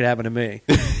anything bad could happen to me.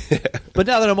 But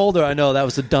now that I'm older, I know that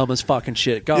was the dumbest fucking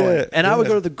shit going. Yeah, and I would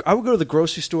go to the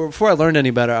grocery store before I learned any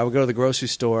better. I would go to the grocery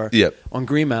store on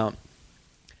Greenmount,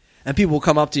 and people will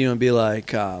come up to you and be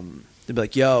like,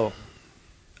 "Yo,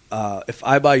 if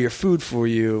I buy your food for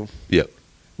you,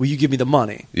 will you give me the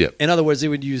money?" Yep. In other words, they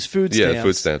would use food stamps. Yeah,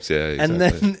 food stamps. Yeah,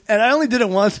 exactly. And I only did it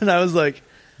once, and I was like,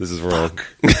 "This is wrong."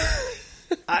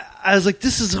 I was like,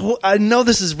 I know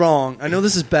this is wrong. I know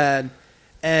this is bad.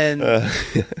 And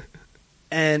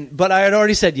but I had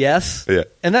already said yes. Yeah.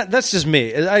 And that's just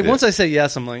me. Once I say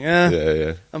yes, I'm like,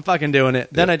 I'm fucking doing it.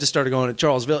 Then I just started going to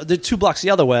Charles Village. The 2 blocks the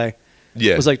other way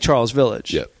was like Charles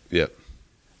Village. Yep. And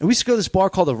we used to go to this bar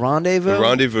called the Rendezvous. The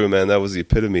Rendezvous, man, that was the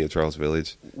epitome of Charles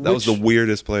Village. That was the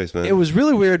weirdest place, man. It was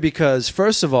really weird because,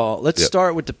 first of all, let's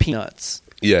start with the peanuts.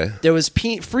 Yeah. There was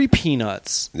free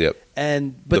peanuts. Yep.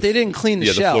 But they didn't clean the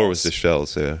shells. Yeah, the floor was just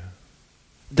shells, yeah.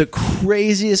 The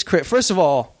craziest... First of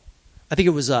all, I think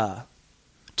it was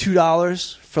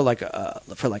 $2 for like a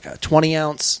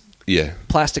 20-ounce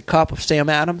plastic cup of Sam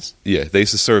Adams. Yeah, they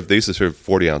used to serve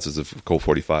 40 ounces of Colt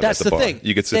 45 That's at the bar. thing.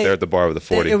 You could sit there at the bar with a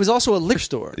 40. It was also a liquor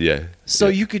store. Yeah. So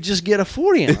you could just get a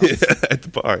 40 ounce at the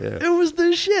bar. Yeah. It was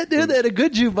the shit, dude. They had a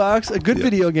good jukebox, a good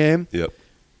video game. Yep.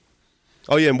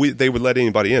 Oh yeah, and they would let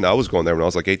anybody in. I was going there when I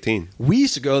was like 18. We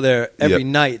used to go there every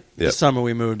night the summer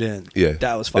we moved in. Yeah,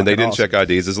 that was fucking. And they didn't awesome. check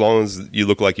IDs as long as you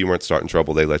looked like you weren't starting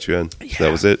trouble. They let you in. Yeah.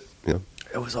 That was it. Yeah.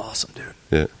 It was awesome, dude.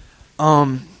 Yeah.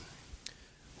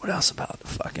 What else about the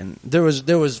fucking? There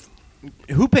was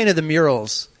who painted the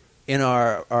murals in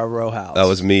our row house? That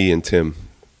was me and Tim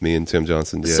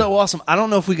Johnson. Yeah. So awesome. I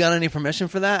don't know if we got any permission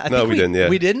for that. No, we didn't. Yeah,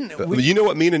 we didn't. You know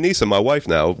what? Me and Anissa, my wife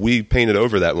now, we painted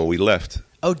over that when we left.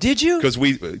 Oh, did you?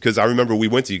 Because I remember we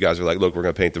went to you guys. Were like, look, we're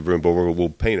going to paint the room, but we'll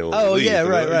paint it when we leave. Yeah,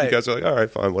 right. You guys are like, all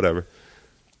right, fine, whatever.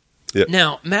 Yeah.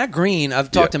 Now, Matt Green, I've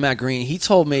talked to Matt Green. He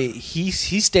told me he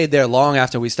stayed there long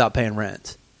after we stopped paying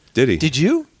rent. Did he? Did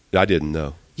you? I didn't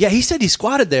know. Yeah, he said he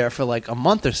squatted there for like a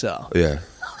month or so. Yeah.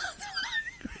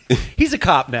 He's a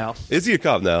cop now. Is he a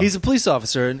cop now? He's a police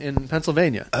officer in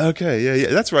Pennsylvania. Okay, yeah.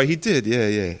 That's right. He did.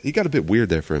 Yeah. He got a bit weird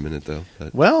there for a minute, though.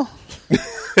 But. Well,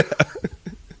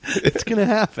 it's going to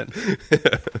happen.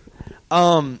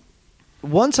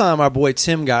 One time our boy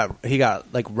Tim got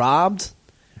like robbed.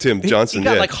 Tim Johnson, he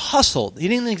got like hustled. He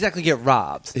didn't exactly get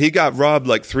robbed. He got robbed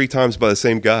like 3 times by the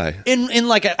same guy in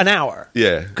like an hour.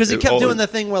 Yeah, because he kept doing the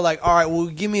thing where like, all right, well,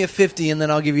 give me a 50 and then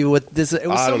I'll give you what this. It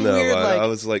was I don't know. Weird. I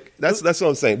was like, that's what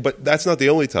I'm saying. But that's not the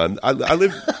only time. I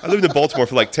lived in Baltimore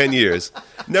for like 10 years.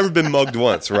 Never been mugged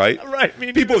once. Right. Right.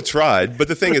 People have tried, but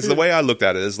the thing is, the way I looked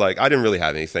at it is like, I didn't really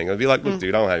have anything. I'd be like, look,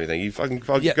 dude, I don't have anything. You fucking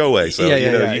go away. So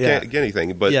you can't get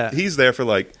anything. But he's there for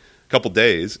like couple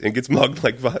days and gets mugged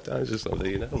like 5 times or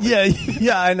something, you know?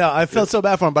 Yeah, I know. I felt so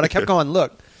bad for him, but I kept going,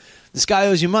 look, this guy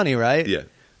owes you money, right? Yeah.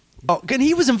 Oh, and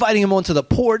he was inviting him onto the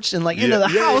porch and like into the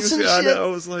house and shit. I know, I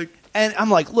was like... And I'm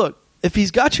like, look, if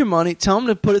he's got your money, tell him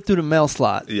to put it through the mail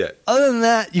slot. Yeah. Other than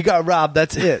that, you got robbed.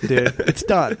 That's it, dude. It's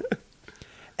done.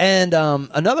 And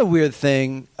another weird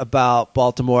thing about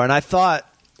Baltimore, and I thought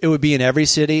it would be in every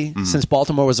city since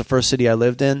Baltimore was the first city I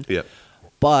lived in. Yeah.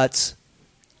 But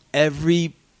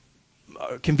every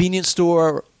convenience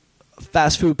store,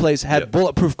 fast food place had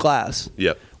bulletproof glass.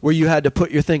 Yep. Where you had to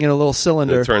put your thing in a little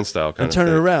cylinder, turnstile kind and turn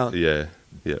it around. Yeah.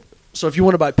 So if you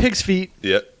want to buy pig's feet,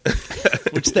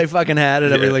 which they fucking had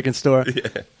at every liquor store. Yeah.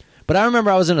 But I remember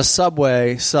I was in a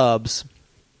Subway subs,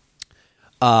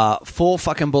 full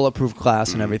fucking bulletproof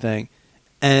glass and everything,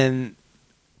 and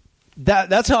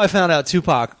that's how I found out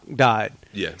Tupac died.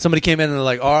 Yeah. Somebody came in and they're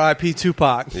like, R.I.P.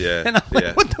 Tupac. Yeah. And I'm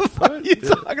like, what the fuck are you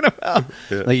talking about?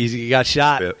 Yeah. Like, he got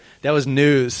shot. Yeah. That was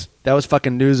news. That was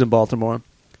fucking news in Baltimore.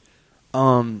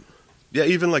 Yeah,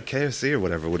 even like KFC or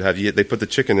whatever would have you. They put the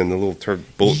chicken in the little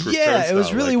bulletproof turnstile. Yeah, it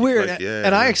was really weird.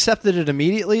 And I accepted it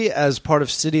immediately as part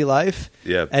of city life.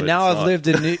 Yeah. And now I've lived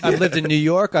in New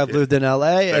York. I've lived in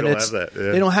L.A. They don't have that.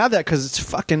 Yeah. They don't have that because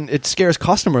it scares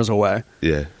customers away.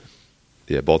 Yeah.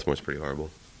 Yeah, Baltimore's pretty horrible.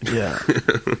 Yeah.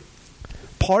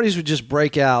 Parties would just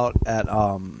break out at,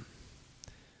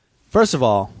 first of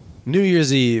all, New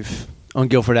Year's Eve on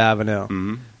Guilford Avenue.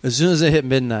 Mm-hmm. As soon as it hit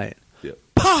midnight,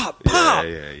 pop, pop.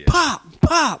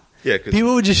 Yeah,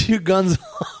 people would just shoot guns.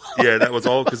 Yeah, that was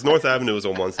all because North Avenue was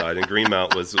on one side and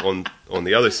Greenmount was on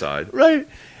the other side. Right.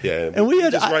 Yeah, and we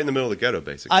had just right in the middle of the ghetto,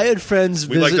 basically. I had friends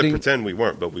we visiting. We like to pretend we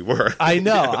weren't, but we were. I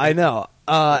know.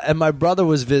 And my brother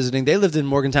was visiting. They lived in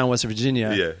Morgantown, West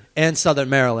Virginia, and Southern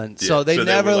Maryland. Yeah. So they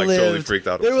never lived. Totally freaked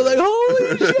out. They were like,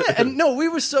 "Holy shit!" And no, we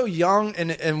were so young,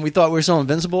 and we thought we were so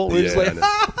invincible. We were just like,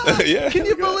 "Can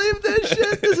you believe this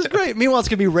shit? This is great." Meanwhile, it's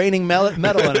gonna be raining metal in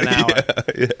an hour.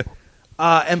 Yeah.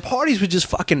 And parties would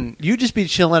just you'd just be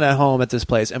chilling at home at this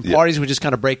place, and parties would just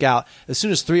kind of break out as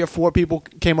soon as 3 or 4 people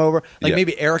came over. Like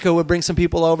maybe Erica would bring some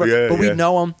people over, but we'd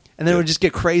know them, and then it would just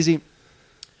get crazy.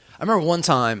 I remember one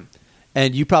time,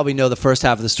 and you probably know the first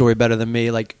half of the story better than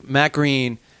me. Like Matt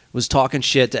Green was talking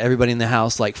shit to everybody in the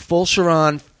house, like full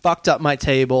Sharon fucked up my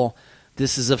table.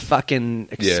 This is a fucking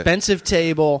expensive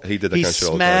table. He did that He kind of shit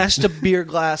all the smashed a beer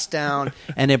glass down,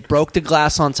 and it broke the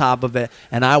glass on top of it,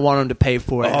 and I want him to pay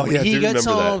for it. Oh, When he gets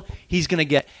home, he's going to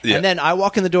get... And then I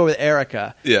walk in the door with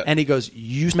Erica, and he goes,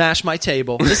 "You smashed my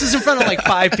table." This is in front of like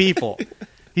 5 people.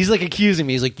 He's like accusing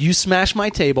me. He's like, "You smashed my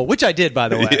table," which I did, by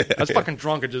the way. I was fucking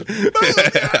drunk and just...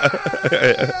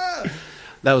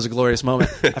 That was a glorious moment.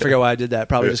 I forget why I did that.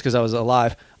 Probably just because I was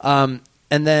alive. And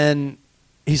then...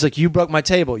 He's like, "You broke my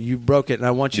table. You broke it, and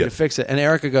I want you to fix it." And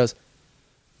Erica goes,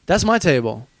 "That's my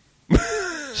table."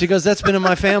 She goes, "That's been in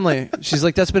my family." She's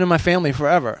like, "That's been in my family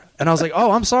forever." And I was like,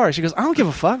 "Oh, I'm sorry." She goes, "I don't give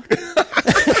a fuck."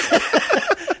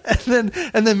 And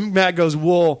and then Matt goes,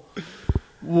 well,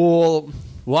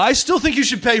 I still think you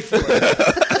should pay for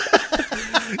it.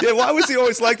 Yeah, why was he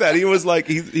always like that? He was like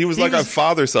our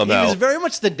father somehow. He was very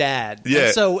much the dad. Yeah,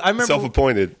 and so I remember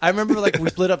self-appointed. I remember like we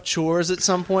split up chores at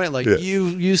some point. Like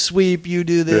you sweep, you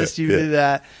do this, you do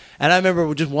that. And I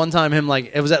remember just one time him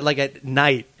like it was at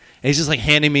night, and he's just like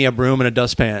handing me a broom and a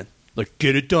dustpan. Like,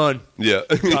 get it done. Yeah,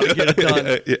 gotta get it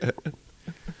done. Yeah.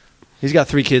 He's got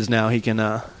 3 kids now. He can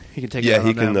take it out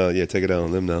on them. Take it out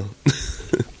on them now.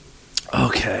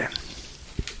 Okay.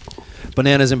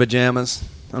 Bananas in pajamas.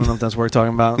 I don't know if that's what we're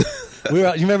talking about. You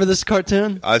remember this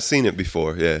cartoon? I've seen it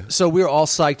before, yeah. So we were all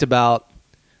psyched about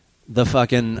the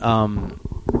fucking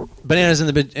bananas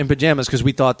in pajamas because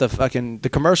we thought the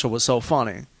commercial was so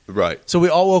funny. Right. So we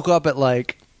all woke up at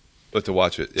like But to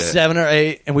watch it, 7 or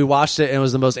 8, and we watched it, and it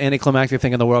was the most anticlimactic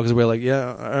thing in the world because we were like, yeah,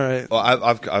 all right. Well,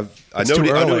 I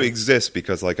know it exists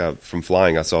because like from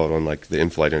flying, I saw it on like the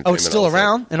in-flight entertainment. Oh, it's still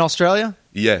around in Australia?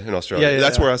 Yeah, in Australia. Yeah,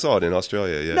 that's where I saw it, in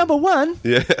Australia. Yeah. Number 1.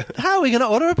 Yeah. How are we going to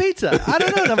order a pizza? I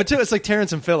don't know. Number 2, it's like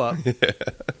Terrence and Phillip. Yeah.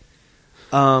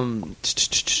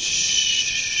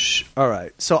 All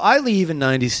right. So I leave in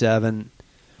 97.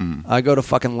 I go to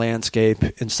fucking Landscape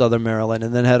in Southern Maryland,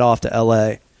 and then head off to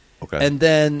L.A. Okay. And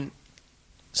then.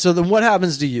 So then, what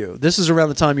happens to you? This is around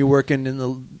the time you're working in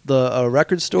the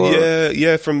record store.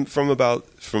 Yeah. From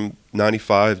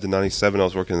 95 to 97, I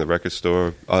was working in the record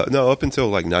store. No, up until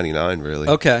like 99, really.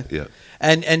 Okay. Yeah.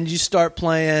 And you start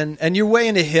playing, and you're way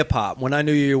into hip hop. When I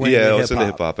knew you were way into hip hop. Yeah, I was into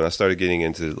hip hop, and I started getting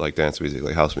into like dance music,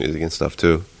 like house music and stuff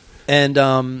too. And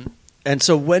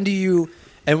so when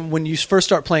when you first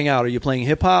start playing out, are you playing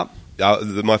hip hop?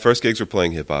 My first gigs were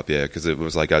playing hip hop, yeah, because it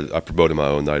was like I promoted my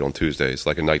own night on Tuesdays,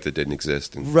 like a night that didn't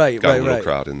exist, and got a little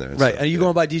crowd in there. Right, are you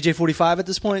going by DJ 45 at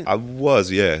this point? I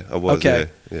was. Okay,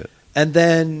 yeah. And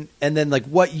then like,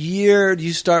 what year do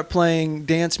you start playing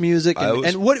dance music?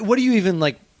 And what do you even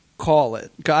like call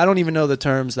it? I don't even know the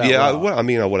terms that well.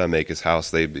 What I make is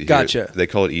house. Gotcha. They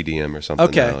call it EDM or something.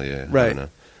 Okay, now, yeah, right. I don't know.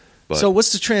 But, so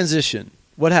what's the transition?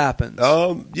 What happens?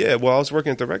 Yeah, well, I was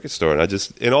working at the record store,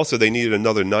 and also they needed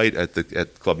another night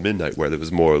at Club Midnight where there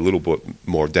was a little bit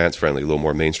more dance friendly, a little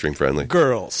more mainstream friendly.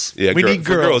 Girls, yeah, we need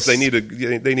girls. They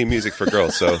need music for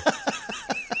girls. So,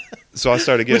 I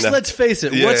started getting. Which, let's face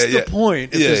it, what's the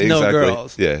point if there's no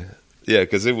girls? Yeah. Yeah,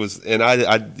 because it was, and I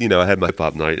had my hip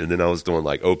hop night, and then I was doing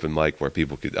like open mic where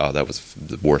people could. Oh, that was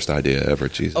the worst idea ever.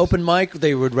 Jesus. Open mic,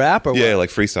 they would rap or yeah, what? like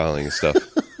freestyling and stuff.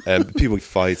 And people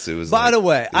fights. It was. By the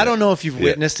way, I don't know if you've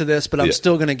witnessed to this, but I'm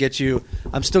still going to get you.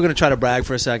 I'm still going to try to brag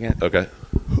for a second. Okay.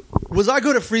 Was I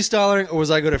good at freestyling or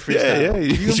was I good at freestyling? Yeah,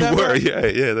 you were.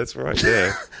 Yeah, that's right.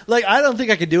 Yeah. Like, I don't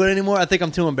think I could do it anymore. I think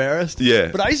I'm too embarrassed. Yeah.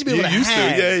 But I used to be able to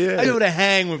hang. Yeah. I used to be able to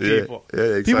hang with people. Yeah,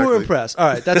 exactly. People were impressed. All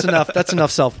right, that's enough. That's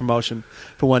enough self-promotion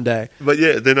for one day. But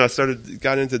yeah, then I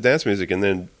got into dance music, and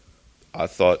then I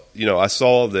thought, I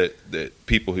saw that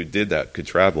people who did that could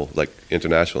travel, like,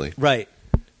 internationally. Right.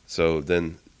 So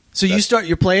then... So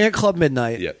you're playing at Club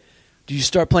Midnight. Yeah. Do you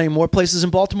start playing more places in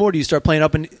Baltimore? Do you start playing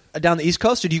up and down the East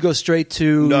Coast, or do you go straight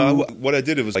to? No, what I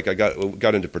did was like I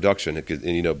got into production,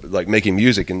 and like making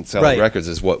music and selling records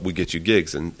is what would get you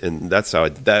gigs, and that's how I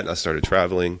did that. And I started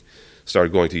traveling,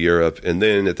 started going to Europe, and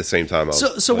then at the same time, I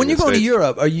was so when you go to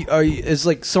Europe, are you is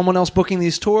like someone else booking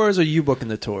these tours, or are you booking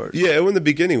the tours? Yeah, in the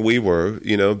beginning we were,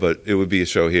 but it would be a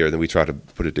show here, and then we try to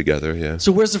put it together. Yeah.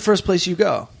 So where's the first place you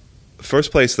go?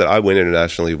 First place that I went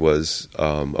internationally was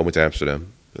I went to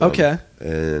Amsterdam. Okay.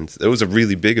 And it was a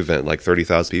really big event, like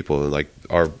 30,000 people, and like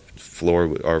our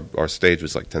our stage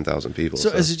was like 10,000 people. So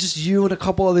is it just you and a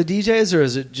couple other DJs, or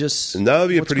is it just? No, it'd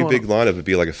be a pretty big lineup. It'd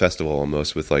be like a festival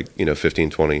almost, with like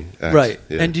 15, 20 acts. Right.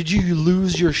 Yeah. And did you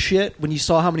lose your shit when you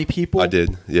saw how many people? I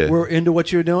did. Yeah. Were into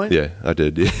what you were doing? Yeah, I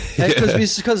did. Yeah. Because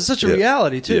it's such a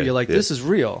reality too. Yeah. You're like, this is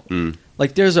real. Mm.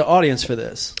 Like, there's an audience for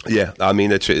this. Yeah, I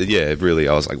mean, it really.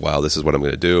 I was like, wow, this is what I'm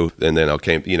going to do. And then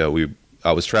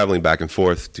I was traveling back and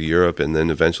forth to Europe, and then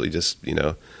eventually just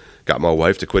got my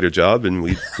wife to quit her job, and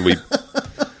we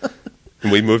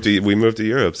moved to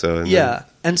Europe. So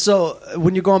and so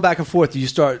when you're going back and forth, do you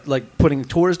start like putting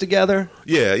tours together?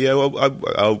 Yeah. Well,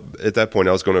 I at that point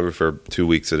I was going over for 2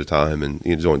 weeks at a time, and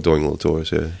doing little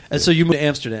tours. Yeah. And so you moved to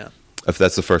Amsterdam. If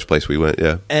that's the first place we went,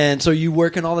 yeah. And so you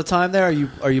working all the time there?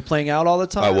 Are you playing out all the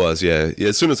time? I was, yeah.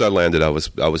 As soon as I landed, I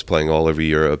was playing all over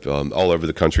Europe, all over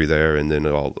the country there, and then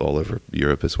all over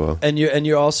Europe as well. And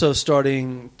you're also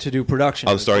starting to do production.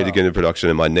 I'm starting to get into production,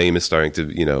 and my name is starting to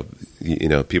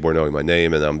people are knowing my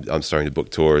name, and I'm starting to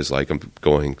book tours. Like I'm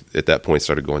going at that point,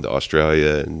 started going to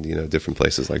Australia and different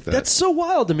places like that. That's so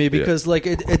wild to me because like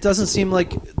it doesn't seem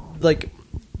like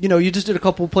you just did a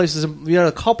couple places. You had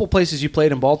a couple places you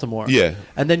played in Baltimore. Yeah.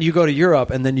 And then you go to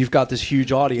Europe, and then you've got this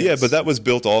huge audience. Yeah, but that was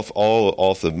built off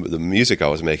the music I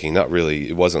was making. Not really.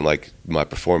 It wasn't like my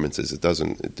performances. It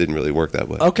didn't really work that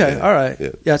way. Okay, yeah. all right.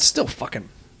 Yeah. It's still fucking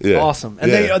awesome.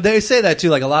 And they say that too.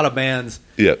 Like a lot of bands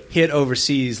hit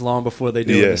overseas long before they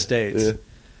do in the States.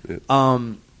 Yeah.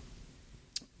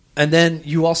 And then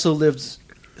you also lived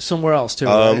somewhere else too.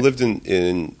 Right? Lived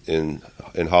in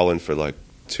Holland for like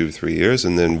 2-3 years,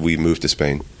 and then we moved to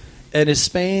Spain. And is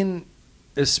Spain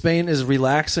as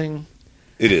relaxing?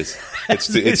 It is.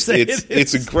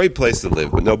 It's a great place to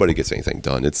live, but nobody gets anything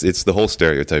done. It's the whole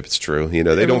stereotype. It's true. They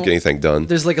don't get anything done.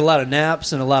 There's like a lot of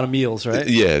naps and a lot of meals, right?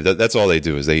 Yeah, that's all they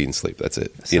do is they eat and sleep. That's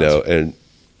it.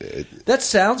 That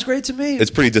sounds great to me. It's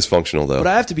pretty dysfunctional, though. But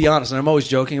I have to be honest, and I'm always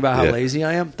joking about how lazy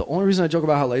I am. The only reason I joke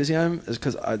about how lazy I am is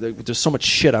because there's so much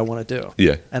shit I want to do.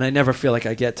 Yeah. And I never feel like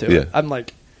I get to. Yeah. I'm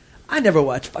like, I never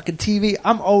watch fucking TV.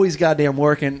 I'm always goddamn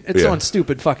working. It's on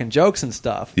stupid fucking jokes and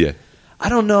stuff. Yeah. I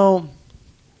don't know.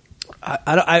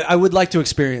 I would like to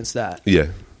experience that. Yeah.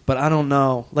 But I don't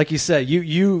know. Like you said,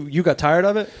 you got tired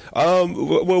of it?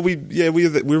 Well, we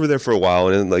were there for a while,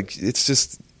 and like it's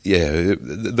just. Yeah,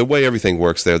 the way everything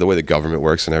works there, the way the government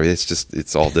works and everything,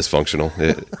 it's all dysfunctional.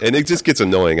 And it just gets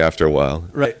annoying after a while.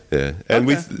 Right. Yeah.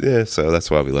 And so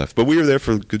that's why we left. But we were there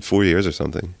for a good 4 years or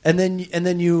something. And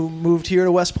then you moved here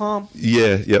to West Palm?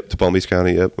 Yeah, to Palm Beach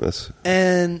County, yep. Yes.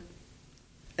 And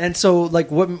so, like,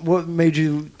 what made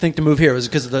you think to move here? Was it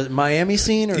because of the Miami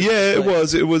scene? Or it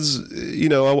was. It was,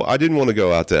 I didn't want to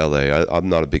go out to L.A. I'm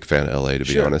not a big fan of L.A., to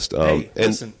be honest.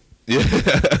 Listen. Yeah,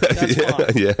 that's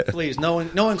fine. Yeah. Please, no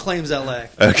one claims LA.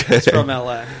 Okay, it's from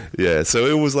LA. Yeah, so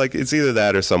it was like it's either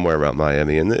that or somewhere around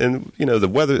Miami, and the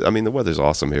weather. I mean, the weather's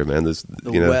awesome here, man. The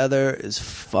weather is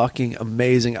fucking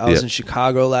amazing. I was in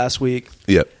Chicago last week.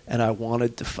 Yep. And I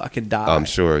wanted to fucking die. I'm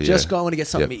sure. Yeah. Just going to get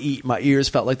something to eat. My ears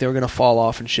felt like they were going to fall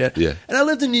off and shit. Yeah. And I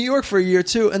lived in New York for a year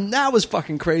too, and that was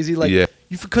fucking crazy. Like,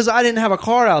 because I didn't have a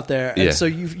car out there, and so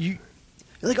you.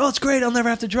 You're like, oh, it's great. I'll never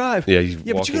have to drive. Yeah,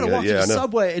 but you're going to walk to the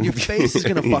subway and your face is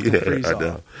going to fucking freeze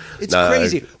off. It's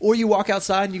crazy. Or you walk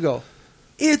outside and you go,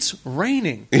 it's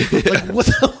raining. Like, what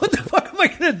the fuck am I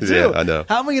going to do? Yeah, I know.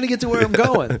 How am I going to get to where I'm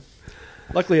going?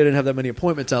 Luckily, I didn't have that many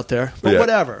appointments out there. But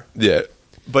whatever. Yeah.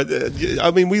 But,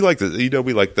 I mean, we like this.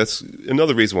 That's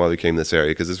another reason why we came to this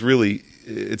area, because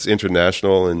it's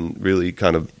international and really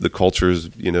kind of the culture's,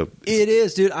 It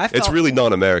is, dude. It's really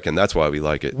non-American. That's why we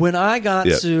like it. When I got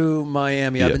to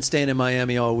Miami, I've been staying in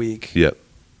Miami all week. Yep.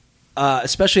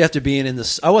 Especially after being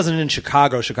I wasn't in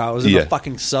Chicago. I was in the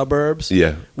fucking suburbs.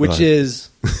 Yeah. Which is,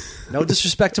 no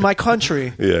disrespect to my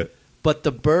country. Yeah. But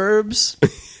the burbs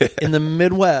in the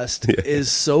Midwest is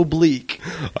so bleak.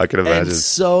 I can imagine. And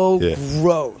so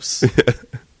gross.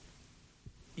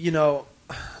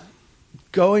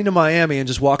 Going to Miami and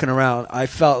just walking around, I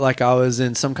felt like I was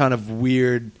in some kind of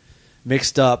weird,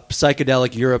 mixed up,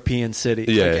 psychedelic European city.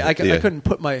 Yeah, I couldn't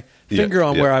put my finger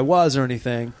on where I was or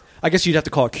anything. I guess you'd have to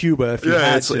call it Cuba if you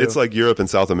had to. It's like Europe and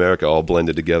South America all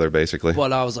blended together, basically.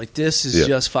 But I was like, this is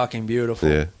just fucking beautiful.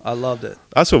 Yeah. I loved it.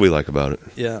 That's what we like about it.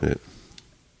 Yeah.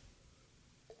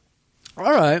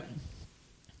 All right.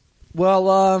 Well,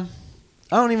 I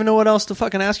don't even know what else to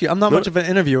fucking ask you. I'm not much of an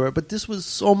interviewer, but this was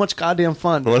so much goddamn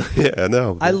fun. Well, yeah, I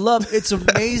know. It's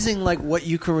amazing, like, what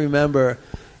you can remember.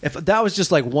 If that was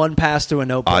just like one pass through a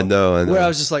notebook. I know. Where I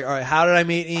was just like, all right, how did I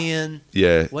meet Ian?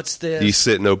 Yeah. What's this? You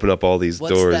sit and open up all these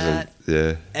doors. That?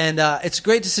 And it's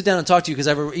great to sit down and talk to you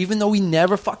because even though we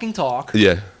never fucking talk.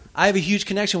 Yeah. I have a huge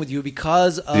connection with you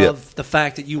because of the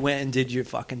fact that you went and did your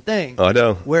fucking thing. I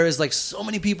know. Whereas, like, so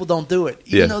many people don't do it,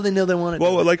 even though they know they want to do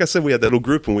it. Well, like I said, we had that little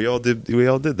group, and we all did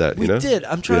that, We did.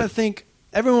 I'm trying to think.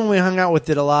 Everyone we hung out with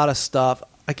did a lot of stuff,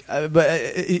 but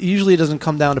it usually doesn't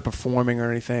come down to performing or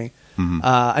anything. Mm-hmm.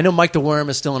 I know Mike the Worm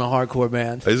is still in a hardcore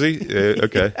band. Is he?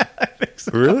 Okay. I think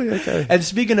so. Really? Okay. And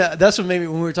speaking of, that's what maybe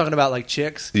when we were talking about like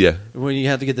chicks. Yeah. When you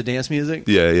have to get the dance music.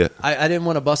 Yeah. I didn't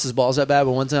want to bust his balls that bad,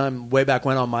 but one time, way back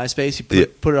when on MySpace, he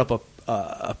put up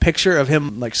a picture of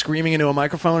him like screaming into a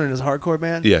microphone in his hardcore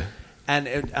band. Yeah.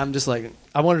 And I'm just like,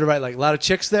 I wanted to write like a lot of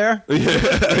chicks there.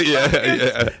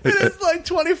 Yeah. It's like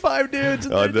 25 dudes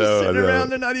and they're just sitting around.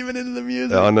 They're not even into the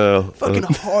music. I know. Fucking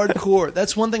hardcore.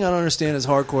 That's one thing I don't understand is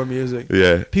hardcore music.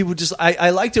 Yeah. People just, I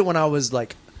liked it when I was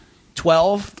like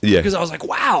 12. Yeah. Because I was like,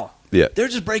 wow. Yeah. They're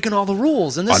just breaking all the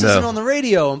rules, and this isn't on the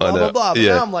radio, and blah, blah, blah. But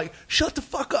now I'm like, shut the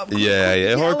fuck up.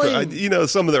 Yeah. Hardcore.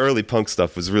 Some of the early punk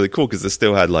stuff was really cool because it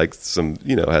still had like some,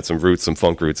 had some roots, some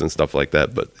funk roots and stuff like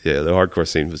that. But yeah, the hardcore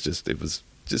scene was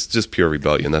just pure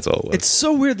rebellion. That's all it was. It's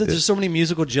so weird that there's so many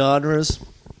musical genres,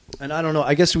 and I don't know.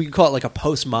 I guess we could call it like a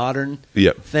postmodern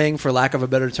thing, for lack of a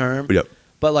better term. Yep.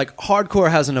 but like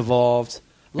hardcore hasn't evolved.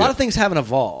 A lot of things haven't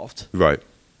evolved, right?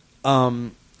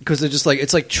 Because they're just like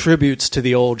it's like tributes to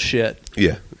the old shit.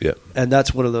 Yeah, and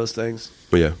that's one of those things.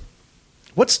 Yeah.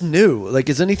 What's new? Like,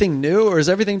 is anything new, or is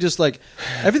everything just like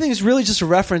everything is really just a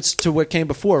reference to what came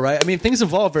before, right? I mean, things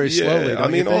evolve very slowly. I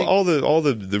mean, all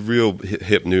the real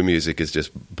hip new music is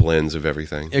just blends of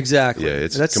everything. Exactly. Yeah,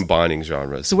 it's combining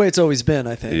genres. It's the way it's always been,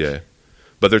 I think. Yeah,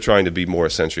 but they're trying to be more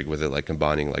eccentric with it, like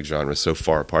combining like genres so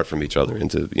far apart from each other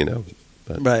into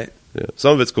right. Yeah,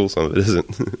 some of it's cool, some of it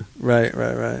isn't. Right.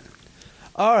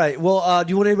 All right. Well, do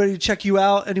you want anybody to check you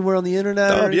out anywhere on the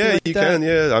internet? Yeah, you can.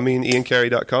 Yeah, I mean,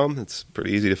 IanCarey.com. It's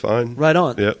pretty easy to find. Right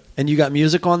on. Yep. And you got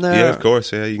music on there? Yeah, of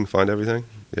course. Yeah, you can find everything.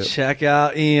 Yep. Check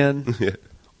out Ian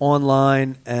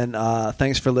online. And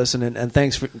thanks for listening. And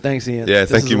thanks, Ian. Yeah,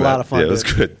 thank you, This was a lot of fun. Yeah, it was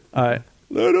good. All right.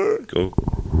 Later. Cool.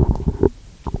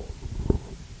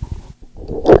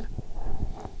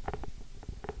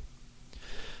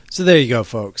 So there you go,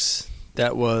 folks.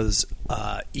 That was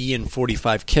Ian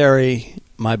 45 Carey,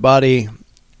 my buddy,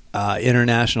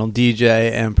 international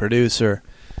DJ and producer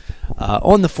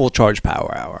on the Full Charge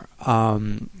Power Hour.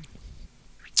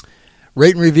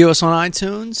 Rate and review us on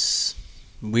iTunes.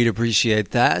 We'd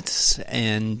appreciate that.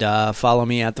 And follow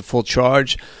me at The Full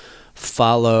Charge.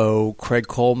 Follow Craig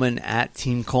Coleman at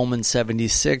Team Coleman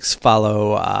 76.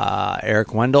 Follow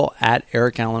Eric Wendell at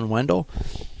Eric Allen Wendell.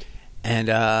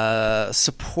 And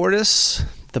support us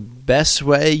the best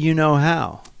way you know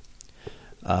how.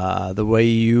 The way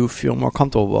you feel more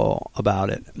comfortable about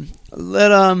it.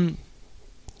 Let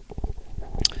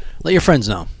your friends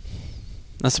know.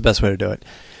 That's the best way to do it.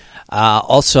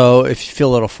 Also, if you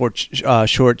feel a little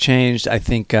shortchanged, I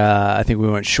think we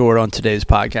went short on today's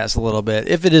podcast a little bit.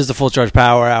 If it is the Full Charge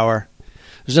Power Hour,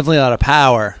 there's definitely a lot of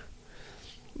power,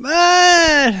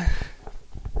 but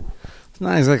it's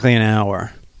not exactly an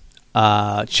hour.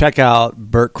 Check out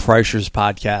Bert Kreischer's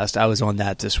podcast. I was on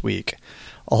that this week.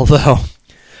 Although,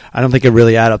 I don't think it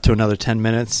really add up to another 10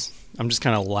 minutes. I'm just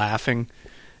kind of laughing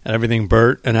at everything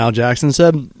Bert and Al Jackson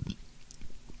said.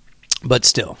 But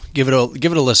still, give it a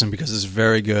listen because it's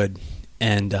very good.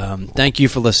 And thank you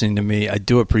for listening to me. I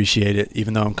do appreciate it,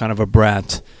 even though I'm kind of a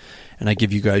brat and I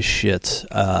give you guys shit.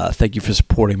 Thank you for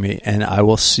supporting me. And I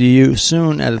will see you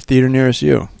soon at a theater nearest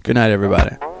you. Good night,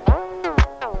 everybody.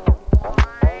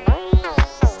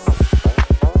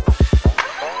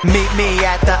 Meet me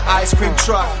at the ice cream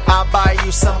truck, I'll buy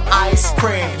you some ice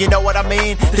cream. You know what I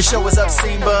mean? The show is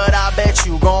obscene, but I bet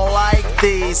you gon' like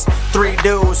these three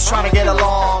dudes trying to get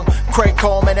along. Craig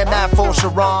Coleman and Matt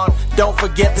Fulcheron. Don't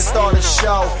forget to start the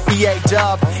show. EA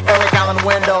Dub, Eric Allen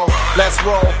Wendell. Let's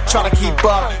roll, try to keep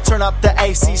up. Turn up the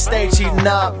AC stage, eating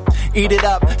up. Eat it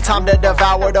up, time to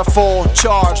devour the Full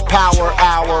Charge Power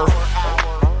Hour.